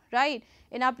accelerator, right.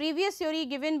 In our previous theory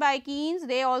given by Keynes,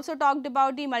 they also talked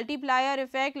about the multiplier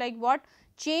effect, like what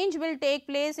change will take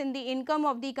place in the income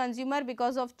of the consumer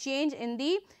because of change in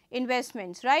the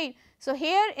investments, right. So,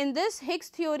 here in this Hicks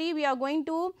theory, we are going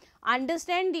to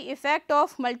understand the effect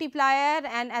of multiplier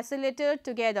and accelerator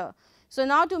together. So,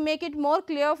 now to make it more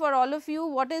clear for all of you,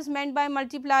 what is meant by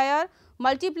multiplier?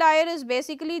 Multiplier is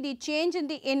basically the change in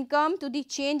the income to the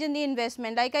change in the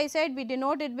investment. Like I said, we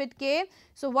denote it with K.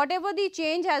 So, whatever the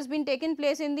change has been taken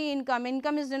place in the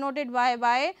income is denoted by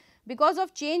Y, because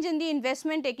of change in the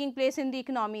investment taking place in the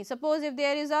economy. Suppose if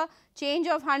there is a change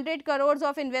of 100 crores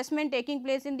of investment taking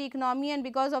place in the economy, and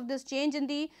because of this change in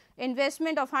the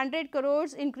investment of 100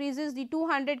 crores increases the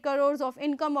 200 crores of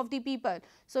income of the people.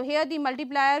 So, here the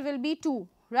multiplier will be 2,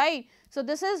 right. So,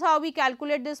 this is how we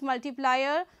calculate this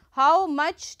multiplier, how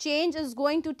much change is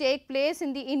going to take place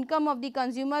in the income of the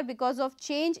consumer because of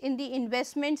change in the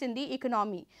investments in the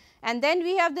economy. And then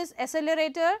we have this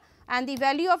accelerator, and the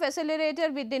value of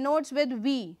accelerator we denotes with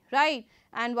V, right.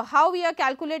 And how we are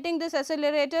calculating this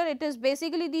accelerator? It is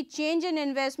basically the change in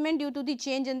investment due to the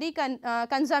change in the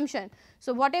consumption.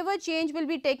 So, whatever change will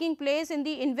be taking place in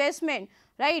the investment,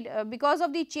 right, because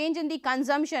of the change in the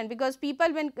consumption, because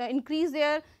people when increase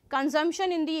their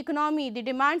consumption in the economy, the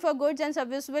demand for goods and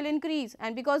services will increase,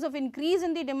 and because of increase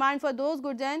in the demand for those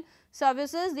goods and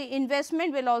services, the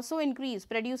investment will also increase.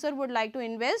 Producer would like to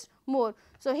invest more.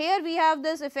 So, here we have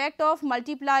this effect of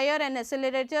multiplier and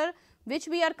accelerator, which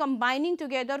we are combining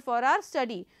together for our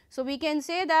study. So, we can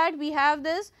say that we have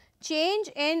this change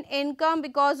in income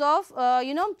because of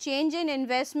change in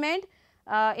investment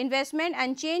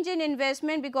and change in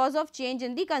investment because of change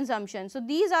in the consumption. So,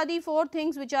 these are the 4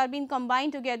 things which are being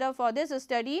combined together for this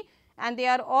study, and they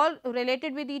are all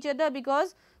related with each other,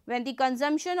 because when the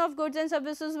consumption of goods and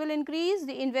services will increase,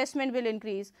 the investment will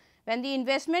increase. When the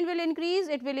investment will increase,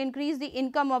 it will increase the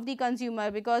income of the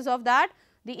consumer. Because of that,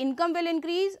 the income will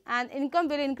increase, and income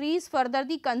will increase further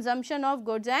the consumption of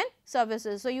goods and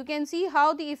services. So, you can see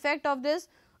how the effect of this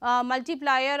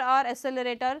multiplier or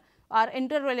accelerator are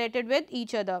interrelated with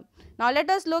each other. Now, let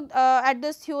us look at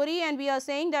this theory, and we are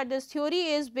saying that this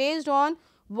theory is based on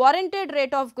warranted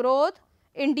rate of growth,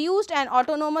 induced and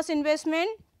autonomous investment,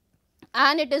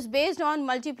 and it is based on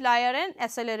multiplier and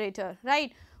accelerator,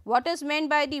 right. What is meant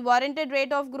by the warranted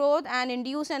rate of growth and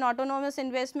induced and autonomous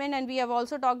investment, and we have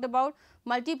also talked about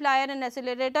multiplier and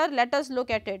accelerator. Let us look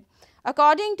at it.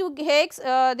 According to Hicks,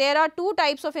 there are two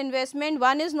types of investment.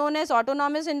 One is known as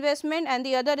autonomous investment and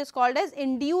the other is called as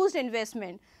induced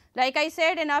investment. Like I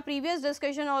said in our previous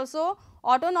discussion also,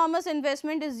 autonomous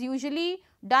investment is usually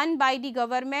done by the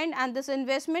government and this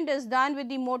investment is done with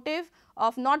the motive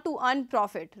of not to earn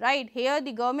profit, right. Here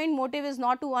the government motive is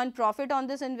not to earn profit on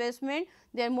this investment,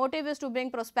 their motive is to bring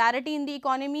prosperity in the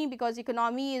economy, because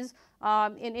economy is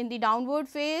in the downward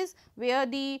phase where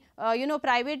the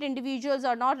private individuals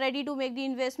are not ready to make the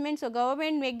investment. So,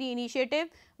 government make the initiative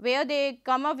where they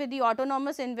come up with the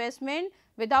autonomous investment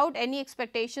without any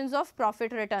expectations of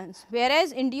profit returns,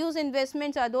 whereas induced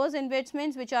investments are those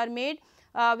investments which are made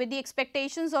with the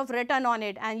expectations of return on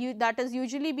it, and that is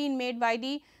usually been made by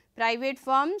the private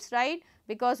firms, right,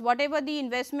 because whatever the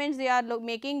investments they are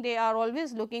making, they are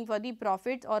always looking for the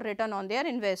profits or return on their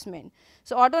investment.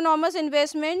 So, autonomous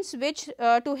investments which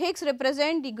to Hicks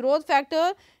represent the growth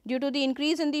factor due to the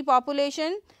increase in the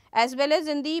population as well as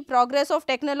in the progress of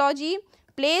technology,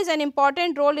 plays an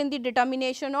important role in the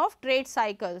determination of trade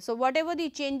cycle. So, whatever the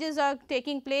changes are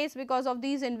taking place because of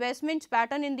these investments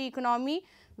pattern in the economy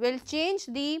will change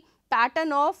the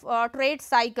pattern of trade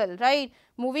cycle, right,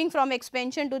 moving from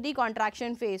expansion to the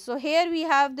contraction phase. So, here we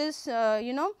have this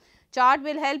chart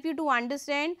will help you to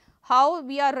understand how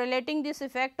we are relating this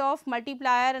effect of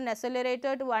multiplier and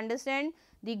accelerator to understand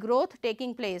the growth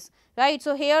taking place, right.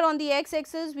 So, here on the x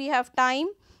axis we have time,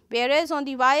 whereas on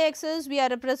the y axis we are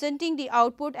representing the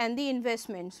output and the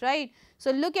investments, right.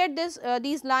 So, look at this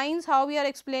these lines, how we are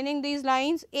explaining these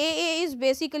lines. AA is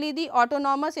basically the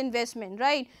autonomous investment,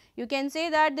 right. You can say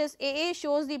that this AA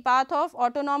shows the path of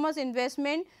autonomous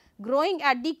investment growing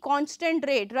at the constant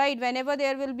rate, right, whenever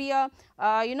there will be a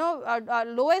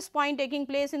lowest point taking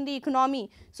place in the economy.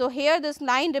 So, here this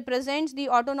line represents the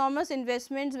autonomous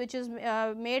investments which is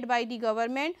made by the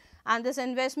government, and this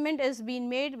investment is being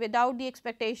made without the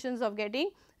expectations of getting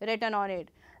return on it.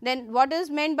 Then what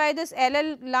is meant by this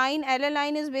LL line? LL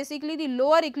line is basically the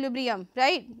lower equilibrium,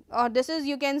 right, or this is,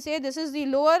 you can say, this is the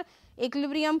lower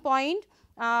equilibrium point.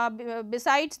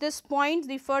 Besides this point,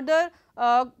 the further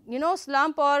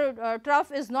slump or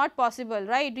trough is not possible,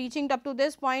 right. Reaching up to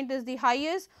this point is the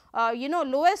highest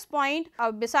lowest point.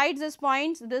 Besides this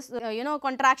point, this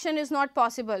contraction is not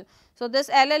possible. So, this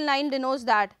LL line denotes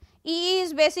that. E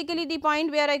is basically the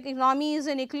point where economy is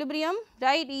in equilibrium,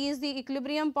 right. E is the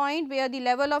equilibrium point where the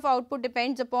level of output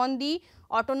depends upon the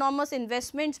autonomous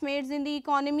investments made in the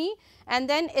economy, and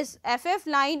then is FF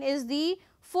line is the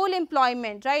full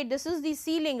employment, right. This is the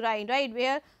ceiling line, right,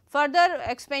 where further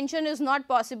expansion is not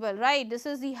possible, right. This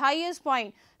is the highest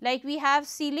point, like we have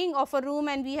ceiling of a room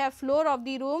and we have floor of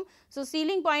the room. So,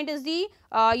 ceiling point is the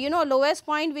lowest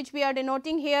point which we are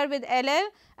denoting here with LL,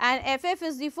 and FF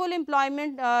is the full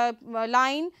employment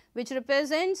line which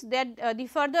represents that the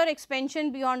further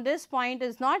expansion beyond this point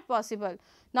is not possible.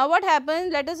 Now, what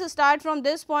happens? Let us start from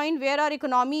this point where our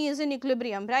economy is in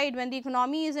equilibrium, right. When the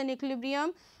economy is in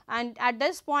equilibrium, and at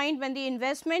this point when the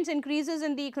investments increases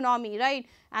in the economy, right,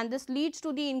 and this leads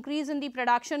to the increase in the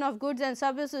production of goods and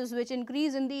services, which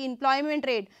increase in the employment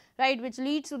rate, right, which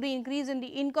leads to the increase in the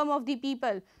income of the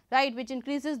people, right, which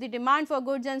increases the demand for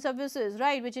goods and services,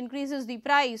 right, which increases the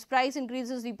price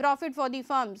increases the profit for the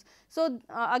firms. So,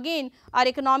 again our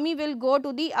economy will go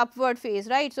to the upward phase,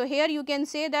 right. So, here you can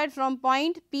say that from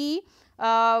point P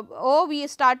O, we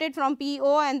started from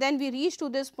PO and then we reach to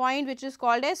this point which is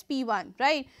called as P1,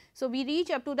 right. So, we reach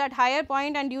up to that higher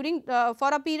point and during for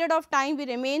a period of time we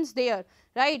remains there,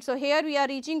 right. So, here we are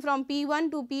reaching from P1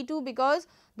 to P2 because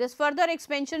this further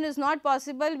expansion is not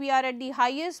possible, we are at the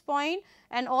highest point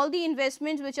and all the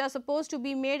investments which are supposed to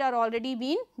be made are already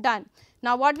been done.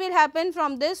 Now, what will happen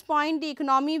from this point? The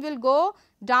economy will go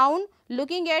down,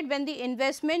 looking at when the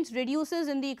investments reduces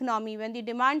in the economy, when the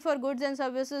demand for goods and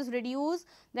services reduce,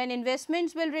 then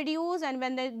investments will reduce, and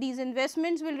when these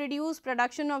investments will reduce,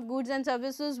 production of goods and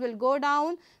services will go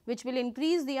down, which will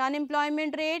increase the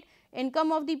unemployment rate,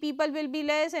 income of the people will be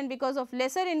less, and because of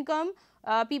lesser income,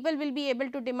 people will be able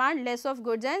to demand less of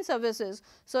goods and services.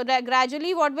 So, that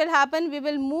gradually what will happen? We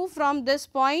will move from this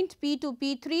point P to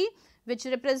P3, which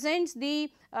represents the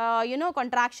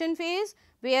contraction phase,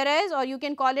 whereas or you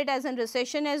can call it as a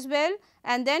recession as well,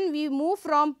 and then we move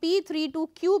from P3 to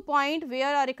Q point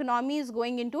where our economy is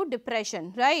going into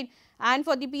depression, right. And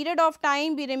for the period of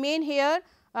time we remain here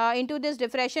into this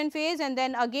depression phase, and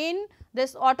then again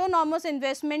this autonomous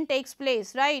investment takes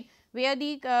place, right. where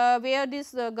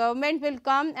this government will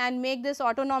come and make this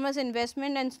autonomous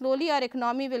investment, and slowly our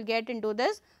economy will get into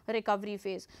this recovery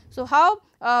phase. So, how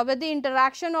with the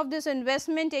interaction of this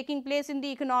investment taking place in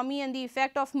the economy and the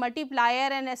effect of multiplier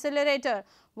and accelerator,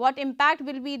 what impact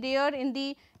will be there in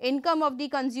the income of the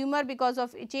consumer because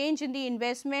of change in the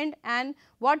investment, and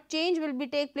what change will be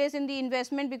take place in the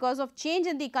investment because of change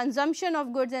in the consumption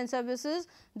of goods and services.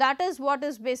 That is what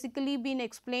is basically been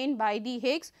explained by the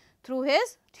Hicks through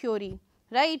his theory,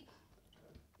 right.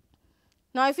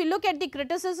 Now, if you look at the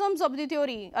criticisms of the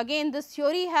theory, again this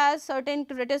theory has certain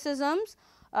criticisms.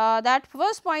 That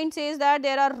first point says that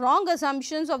there are wrong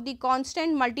assumptions of the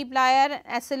constant multiplier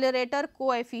accelerator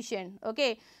coefficient.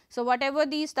 Okay. So, whatever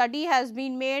the study has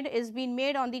been made is been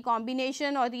made on the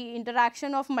combination or the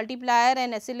interaction of multiplier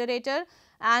and accelerator,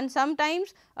 and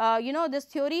sometimes this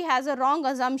theory has a wrong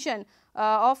assumption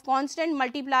of constant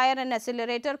multiplier and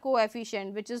accelerator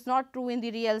coefficient, which is not true in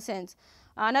the real sense.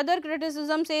 Another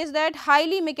criticism says that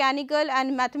highly mechanical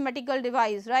and mathematical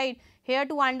device, right. Here,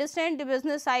 to understand the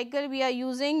business cycle, we are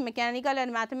using mechanical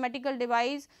and mathematical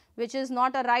device, which is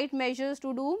not a right measures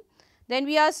to do. Then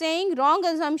we are saying wrong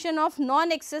assumption of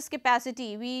non-excess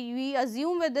capacity. We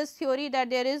assume with this theory that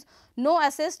there is no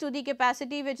access to the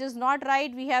capacity, which is not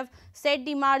right. We have set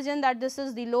the margin that this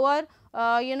is the lower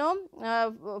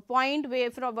point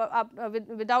where from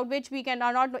without which we are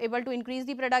not able to increase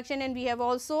the production, and we have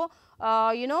also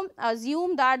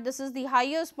assume that this is the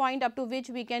highest point up to which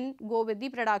we can go with the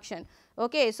production.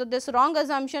 Okay. So, this wrong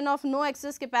assumption of no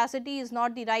excess capacity is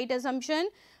not the right assumption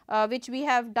which we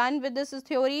have done with this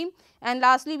theory. And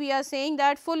lastly, we are saying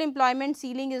that full employment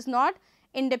ceiling is not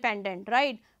independent,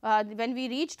 right. When we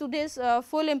reach to this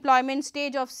full employment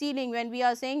stage of ceiling, when we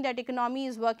are saying that economy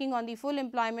is working on the full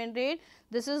employment rate,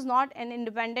 this is not an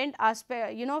independent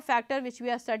aspect, factor which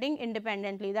we are studying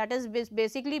independently. That is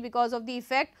basically because of the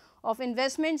effect of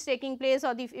investments taking place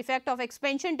or the effect of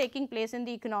expansion taking place in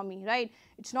the economy, right.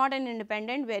 It is not an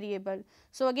independent variable.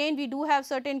 So, again we do have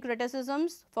certain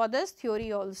criticisms for this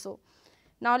theory also.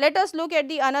 Now, let us look at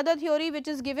the another theory which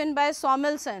is given by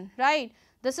Samuelson, right.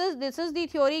 This is the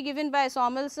theory given by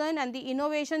Samuelson, and the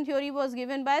innovation theory was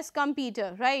given by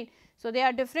Schumpeter, right. So, they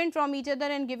are different from each other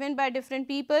and given by different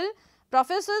people.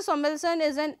 Professor Samuelson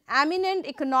is an eminent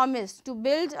economist to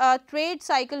build a trade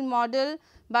cycle model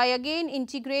by again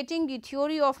integrating the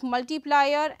theory of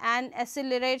multiplier and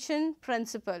acceleration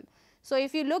principle. So,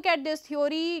 if you look at this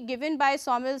theory given by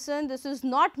Samuelson, this is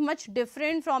not much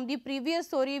different from the previous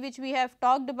theory which we have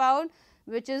talked about,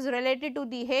 which is related to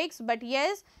the Hicks, but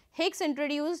yes, Hicks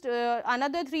introduced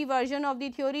another 3 version of the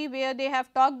theory where they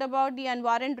have talked about the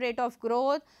invariant rate of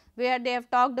growth, where they have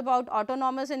talked about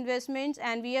autonomous investments,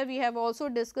 and where we have also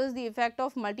discussed the effect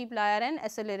of multiplier and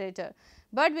accelerator.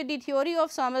 But with the theory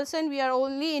of Samuelson, we are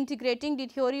only integrating the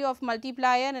theory of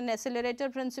multiplier and accelerator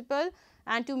principle.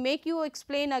 And to make you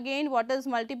explain again what is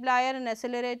multiplier and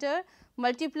accelerator,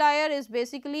 multiplier is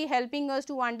basically helping us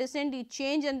to understand the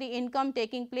change in the income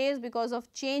taking place because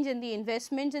of change in the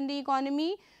investments in the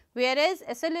economy, whereas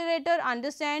accelerator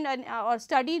understand and or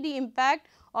study the impact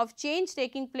of change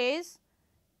taking place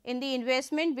in the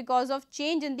investment because of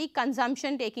change in the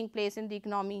consumption taking place in the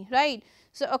economy, right.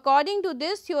 So, according to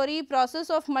this theory, process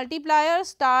of multiplier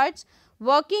starts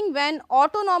working when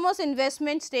autonomous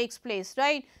investments takes place,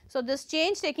 right. So, this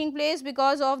change taking place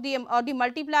because of the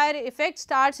multiplier effect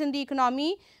starts in the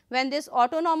economy when this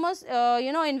autonomous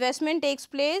investment takes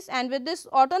place, and with this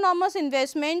autonomous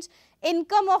investments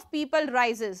income of people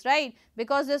rises, right,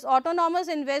 because this autonomous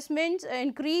investments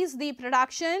increase the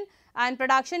production, and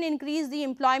production increase the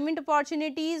employment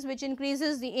opportunities, which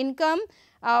increases the income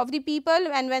of the people,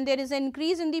 and when there is an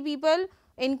increase in the people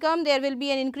income, there will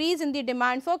be an increase in the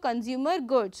demand for consumer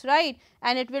goods, right,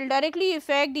 and it will directly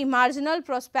affect the marginal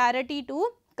prosperity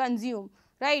to consume,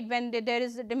 right. When there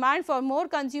is a demand for more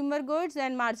consumer goods,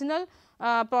 then marginal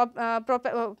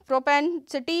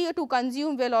propensity to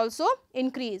consume will also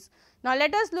increase. Now,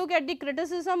 let us look at the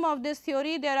criticism of this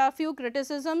theory. There are few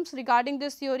criticisms regarding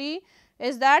this theory.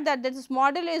 Is that this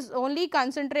model is only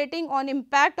concentrating on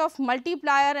impact of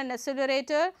multiplier and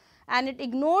accelerator, and it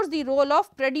ignores the role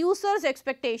of producers'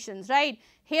 expectations, right.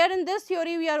 Here in this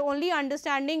theory, we are only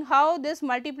understanding how this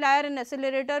multiplier and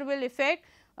accelerator will affect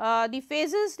the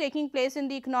phases taking place in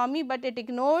the economy, but it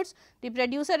ignores the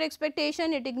producer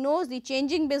expectation, it ignores the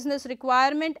changing business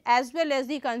requirement as well as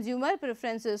the consumer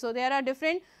preferences. So, there are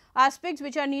different aspects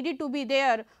which are needed to be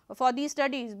there for these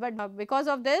studies, but because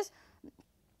of this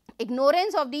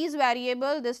ignorance of these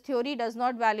variables, this theory does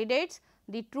not validate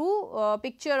the true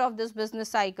picture of this business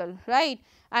cycle, right.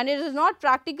 And it is not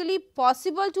practically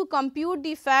possible to compute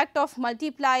the fact of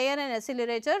multiplier and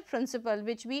accelerator principle,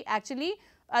 which we actually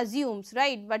assumes,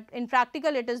 right, but in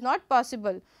practical it is not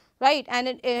possible, right,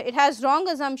 and it has wrong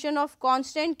assumption of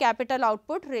constant capital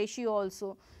output ratio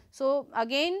also. So,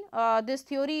 again this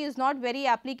theory is not very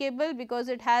applicable because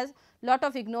it has lot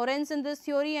of ignorance in this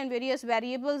theory and various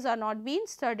variables are not being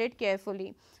studied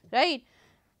carefully, right.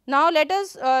 Now, let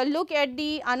us look at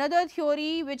the another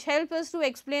theory which help us to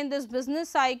explain this business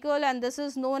cycle, and this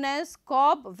is known as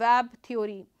Cobb-Webb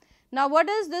theory. Now, what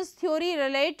is this theory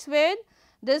relates with?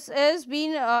 This is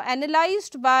been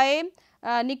analyzed by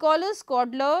Nicholas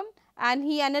Codler, and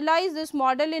he analyzed this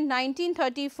model in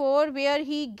 1934, where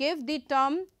he gave the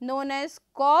term known as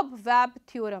Cobb-Webb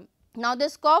theorem. Now,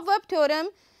 this Cobb-Webb theorem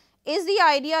is the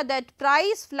idea that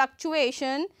price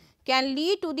fluctuation can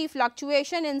lead to the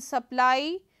fluctuation in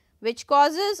supply, which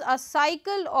causes a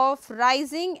cycle of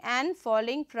rising and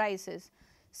falling prices.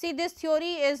 See, this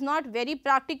theory is not very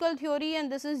practical theory,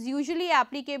 and this is usually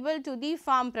applicable to the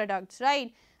farm products,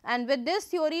 right. And with this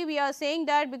theory we are saying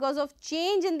that because of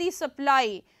change in the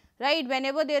supply, right,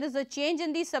 whenever there is a change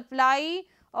in the supply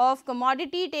of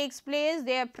commodity takes place,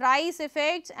 their price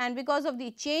effects, and because of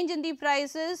the change in the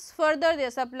prices further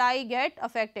their supply get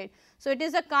affected. So, it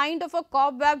is a kind of a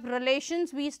Cobb-Webb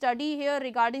relations we study here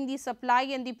regarding the supply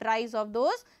and the price of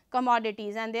those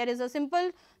commodities, and there is a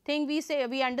simple thing we say,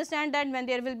 we understand that when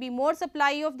there will be more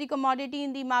supply of the commodity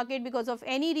in the market because of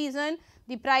any reason,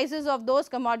 the prices of those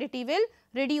commodity will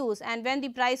reduce, and when the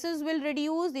prices will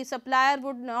reduce, the supplier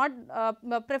would not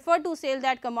prefer to sell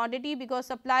that commodity, because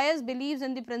suppliers believes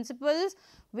in the principles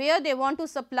where they want to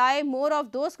supply more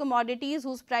of those commodities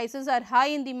whose prices are high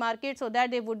in the market, so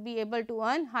that they would be able to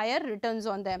earn higher returns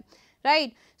on them,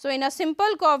 right. So, in a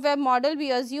simple Cobb-Webb model,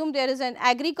 we assume there is an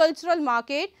agricultural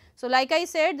market. So, like I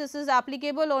said, this is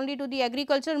applicable only to the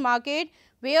agricultural market,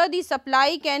 where the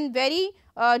supply can vary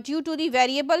due to the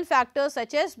variable factors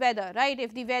such as weather, right.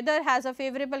 If the weather has a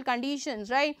favorable conditions,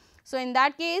 right. So, in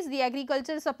that case the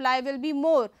agricultural supply will be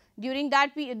more during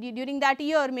that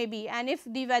year maybe, and if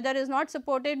the weather is not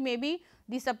supported, maybe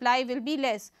the supply will be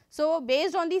less. So,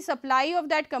 based on the supply of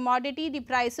that commodity, the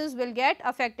prices will get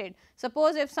affected.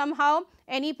 Suppose if somehow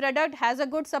any product has a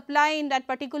good supply in that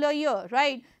particular year,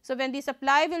 right. So, when the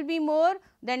supply will be more,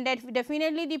 then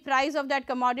definitely the price of that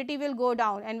commodity will go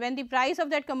down, and when the price of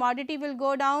that commodity will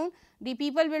go down, the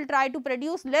people will try to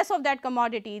produce less of that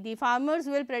commodity, the farmers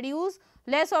will produce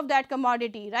less of that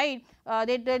commodity, right.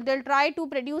 They will try to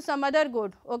produce some other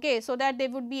good, okay, so that they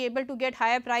would be able to get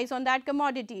higher price on that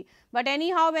commodity. But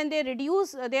anyhow, when they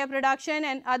reduce their production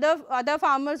and other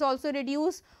farmers also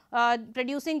reduce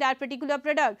producing that particular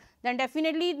product, then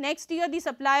definitely next year the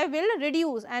supply will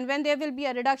reduce, and when there will be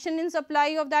a reduction in supply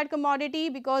of that commodity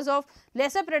because of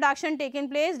lesser production taking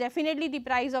place, definitely the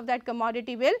price of that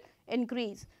commodity will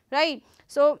increase, right.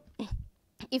 So,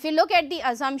 if you look at the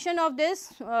assumption of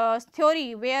this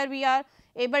theory, where we are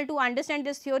able to understand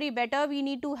this theory better, we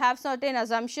need to have certain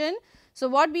assumption. So,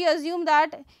 what we assume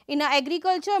that in an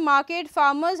agriculture market,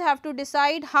 farmers have to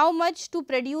decide how much to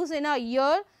produce in a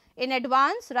year in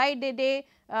advance, right. They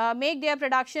make their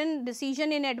production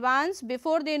decision in advance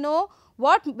before they know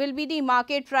what will be the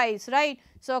market price, right.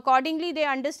 So, accordingly they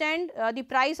understand the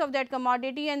price of that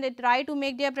commodity and they try to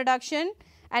make their production,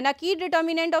 and a key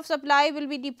determinant of supply will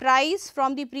be the price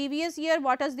from the previous year.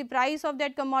 What is the price of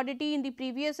that commodity in the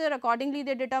previous year, accordingly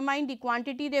they determine the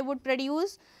quantity they would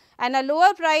produce, and a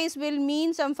lower price will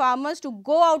mean some farmers to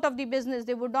go out of the business,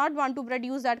 they would not want to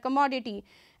produce that commodity,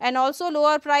 and also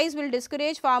lower price will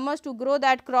discourage farmers to grow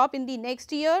that crop in the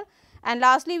next year. And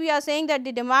lastly, we are saying that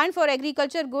the demand for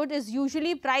agriculture good is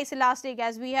usually price elastic,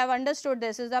 as we have understood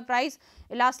this is the price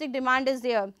elastic demand is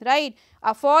there, right.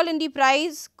 A fall in the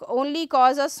price only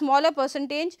cause a smaller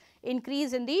percentage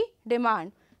increase in the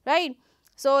demand, right.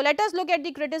 So, let us look at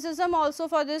the criticism also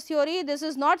for this theory. This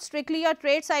is not strictly a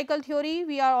trade cycle theory,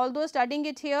 we are although studying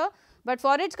it here, but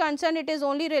for its concern it is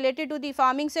only related to the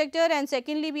farming sector, and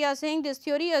secondly we are saying this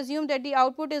theory assumes that the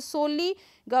output is solely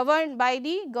governed by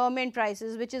the government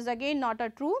prices, which is again not a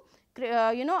true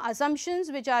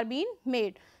assumptions which are being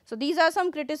made. So, these are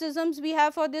some criticisms we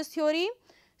have for this theory.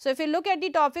 So, if you look at the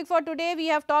topic for today, we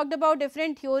have talked about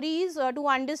different theories to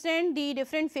understand the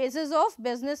different phases of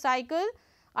business cycle.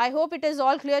 I hope it is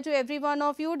all clear to every one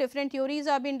of you. Different theories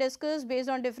have been discussed based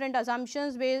on different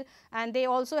assumptions, and they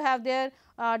also have their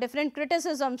different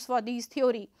criticisms for these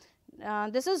theory.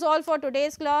 This is all for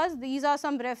today's class. These are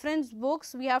some reference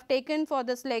books we have taken for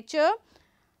this lecture.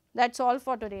 That is all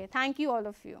for today. Thank you all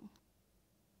of you.